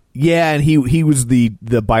Ghost. Yeah, and he was the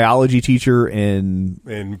biology teacher in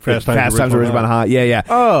Fast Times at Ridgemont High. Yeah.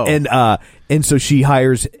 Oh, and so she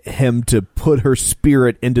hires him to put her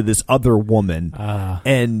spirit into this other woman,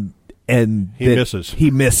 and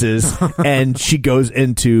he misses, and she goes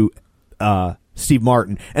into Steve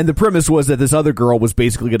Martin. And the premise was that this other girl was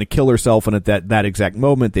basically going to kill herself, and at that exact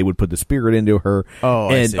moment, they would put the spirit into her. Oh,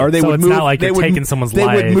 and, I see. Or they so would it's move, not like you're taking someone's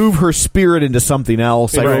life. They would move her spirit into something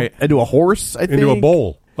else, into a horse, I think. Into a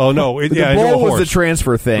bowl. Oh no! The bowl was the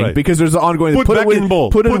transfer thing because there's an ongoing put back in bowl.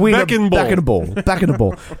 Put back in bowl. Back in the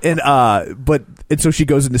bowl. And so she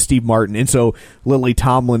goes into Steve Martin, and so Lily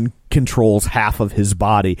Tomlin controls half of his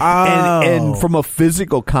body. And from a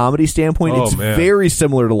physical comedy standpoint, it's very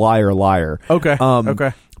similar to Liar Liar. Okay.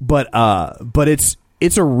 But it's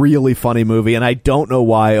a really funny movie, and I don't know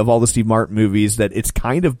why of all the Steve Martin movies that it's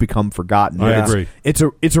kind of become forgotten. I agree. It's a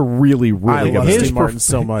really I good love movie. Steve Martin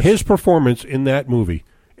so much. His performance in that movie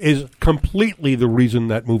is completely the reason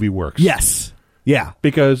that movie works. Yes. Yeah.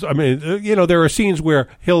 Because, I mean, there are scenes where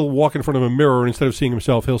he'll walk in front of a mirror, and instead of seeing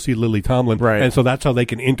himself, he'll see Lily Tomlin. Right. And so that's how they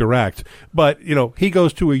can interact. But, he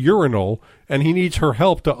goes to a urinal, and he needs her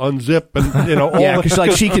help to unzip and, all yeah,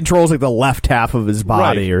 because she controls the left half of his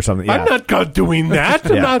body or something. Yeah. I'm not doing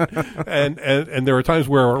that. I'm not. And there are times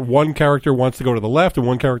where one character wants to go to the left and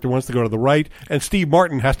one character wants to go to the right, and Steve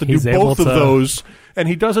Martin has to do both of those. And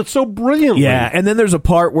he does it so brilliantly. Yeah, and then there's a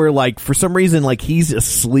part where, for some reason, he's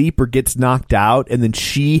asleep or gets knocked out, and then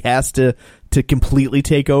she has to completely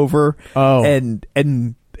take over. Oh, and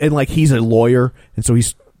he's a lawyer, and so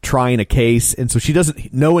he's trying a case, and so she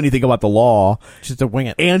doesn't know anything about the law. She has to wing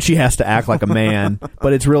it, and she has to act like a man.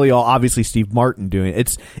 But it's really all obviously Steve Martin doing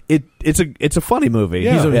it. It's a funny movie.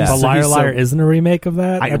 Yeah. But Liar Liar isn't a remake of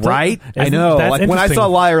that, right? I know. When I saw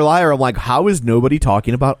Liar Liar, I'm like, how is nobody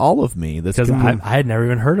talking about All of Me? Because I had never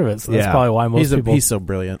even heard of it, so that's probably why most people. He's so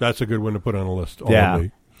brilliant. That's a good one to put on a list. All of Me.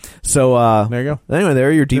 So there you go. Anyway, there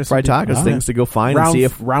are your deep fried tacos things to go find and see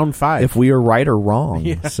if round 5 if we are right or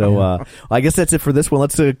wrong. So I guess that's it for this one.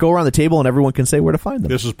 Let's go around the table and everyone can say where to find them.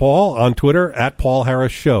 This is Paul on Twitter at Paul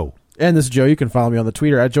Harris Show. And this is Joe. You can follow me on the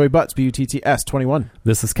Twitter at Joey Butts, BUTTS21.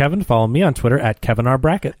 This is Kevin. Follow me on Twitter at Kevin R.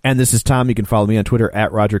 Brackett. And this is Tom. You can follow me on Twitter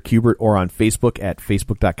at Roger Kubert or on Facebook at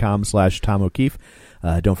Facebook.com/Tom O'Keefe.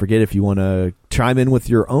 Don't forget, if you want to chime in with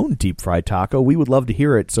your own deep fried taco, we would love to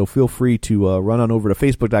hear it. So feel free to run on over to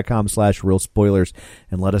Facebook.com/Real Spoilers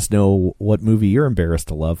and let us know what movie you're embarrassed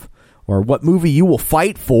to love or what movie you will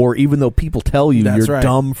fight for, even though people tell you you're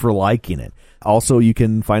dumb for liking it. Also, you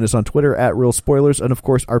can find us on Twitter at Real Spoilers and, of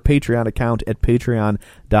course, our Patreon account at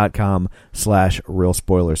patreon.com/Real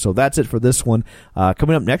Spoilers. So that's it for this one.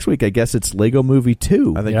 Coming up next week, I guess it's Lego Movie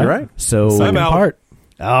 2. I think you're right. So I'm out.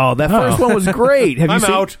 Oh, that first one was great.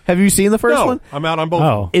 Out. Have you seen the first one? I'm out on both.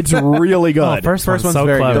 Oh. It's really good. First one's one's so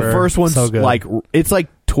very clever. good. The first one's so good. it's like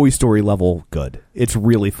Toy Story level good. It's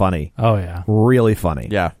really funny. Oh, yeah. Really funny.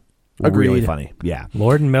 Yeah. Really Agreed. funny. Yeah.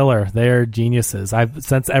 Lord and Miller, they're geniuses.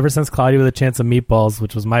 Ever since Cloudy with a Chance of Meatballs,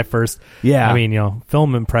 which was my first,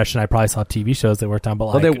 film impression. I probably saw TV shows they worked on,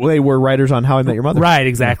 but they were writers on How I Met Your Mother, right?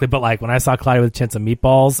 Exactly. But when I saw Cloudy with a Chance of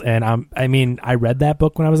Meatballs, and I read that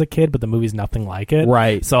book when I was a kid, but the movie's nothing like it,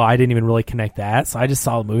 right? So I didn't even really connect that. So I just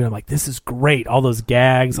saw the movie, and I'm like, this is great. All those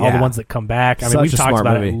gags, all the ones that come back. I mean, we've talked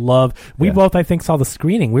about it. We both, I think, saw the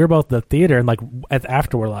screening. We were both at the theater, and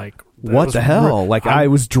after we're like, what the hell? I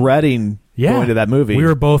was dreading. Going to that movie. We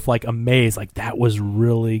were both amazed. That was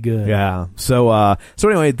really good. Yeah. So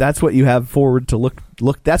anyway, that's what you have forward to look.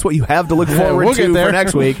 That's what you have to look forward to for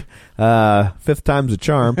next week. Fifth time's a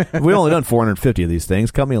charm. We've only done 450 of these things.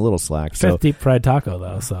 Cut me a little slack. Fifth deep fried taco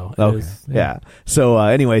though. So okay. Yeah. So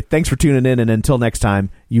anyway, thanks for tuning in, and until next time,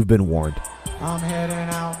 you've been warned. I'm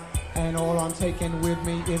heading out And all I'm taking with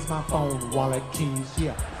me is my phone, wallet, keys.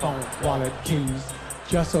 Yeah, phone, wallet, keys.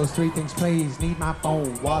 Just those three things, please. Need my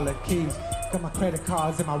phone, wallet, keys. Got my credit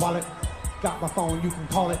cards in my wallet. Got my phone, you can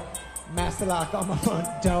call it. Master lock on my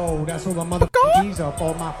front door. That's where my motherfucking keys are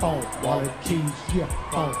for my phone, wallet, keys. Yeah,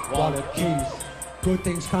 phone, wallet, keys. Good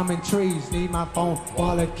things come in trees. Need my phone,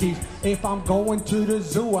 wallet, keys. If I'm going to the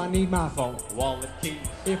zoo, I need my phone, wallet, keys.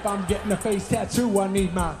 If I'm getting a face tattoo, I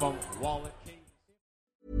need my phone, wallet, keys.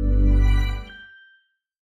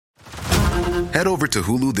 Head over to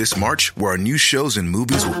Hulu this March, where our new shows and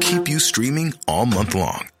movies will keep you streaming all month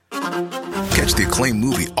long. Catch the acclaimed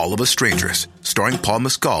movie All of Us Strangers, starring Paul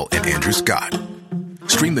Mescal and Andrew Scott.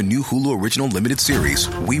 Stream the new Hulu original limited series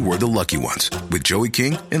We Were the Lucky Ones with Joey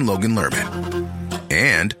King and Logan Lerman.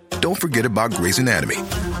 And don't forget about Grey's Anatomy.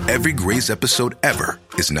 Every Grey's episode ever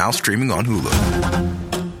is now streaming on Hulu.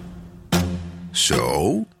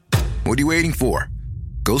 So, what are you waiting for?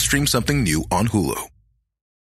 Go stream something new on Hulu.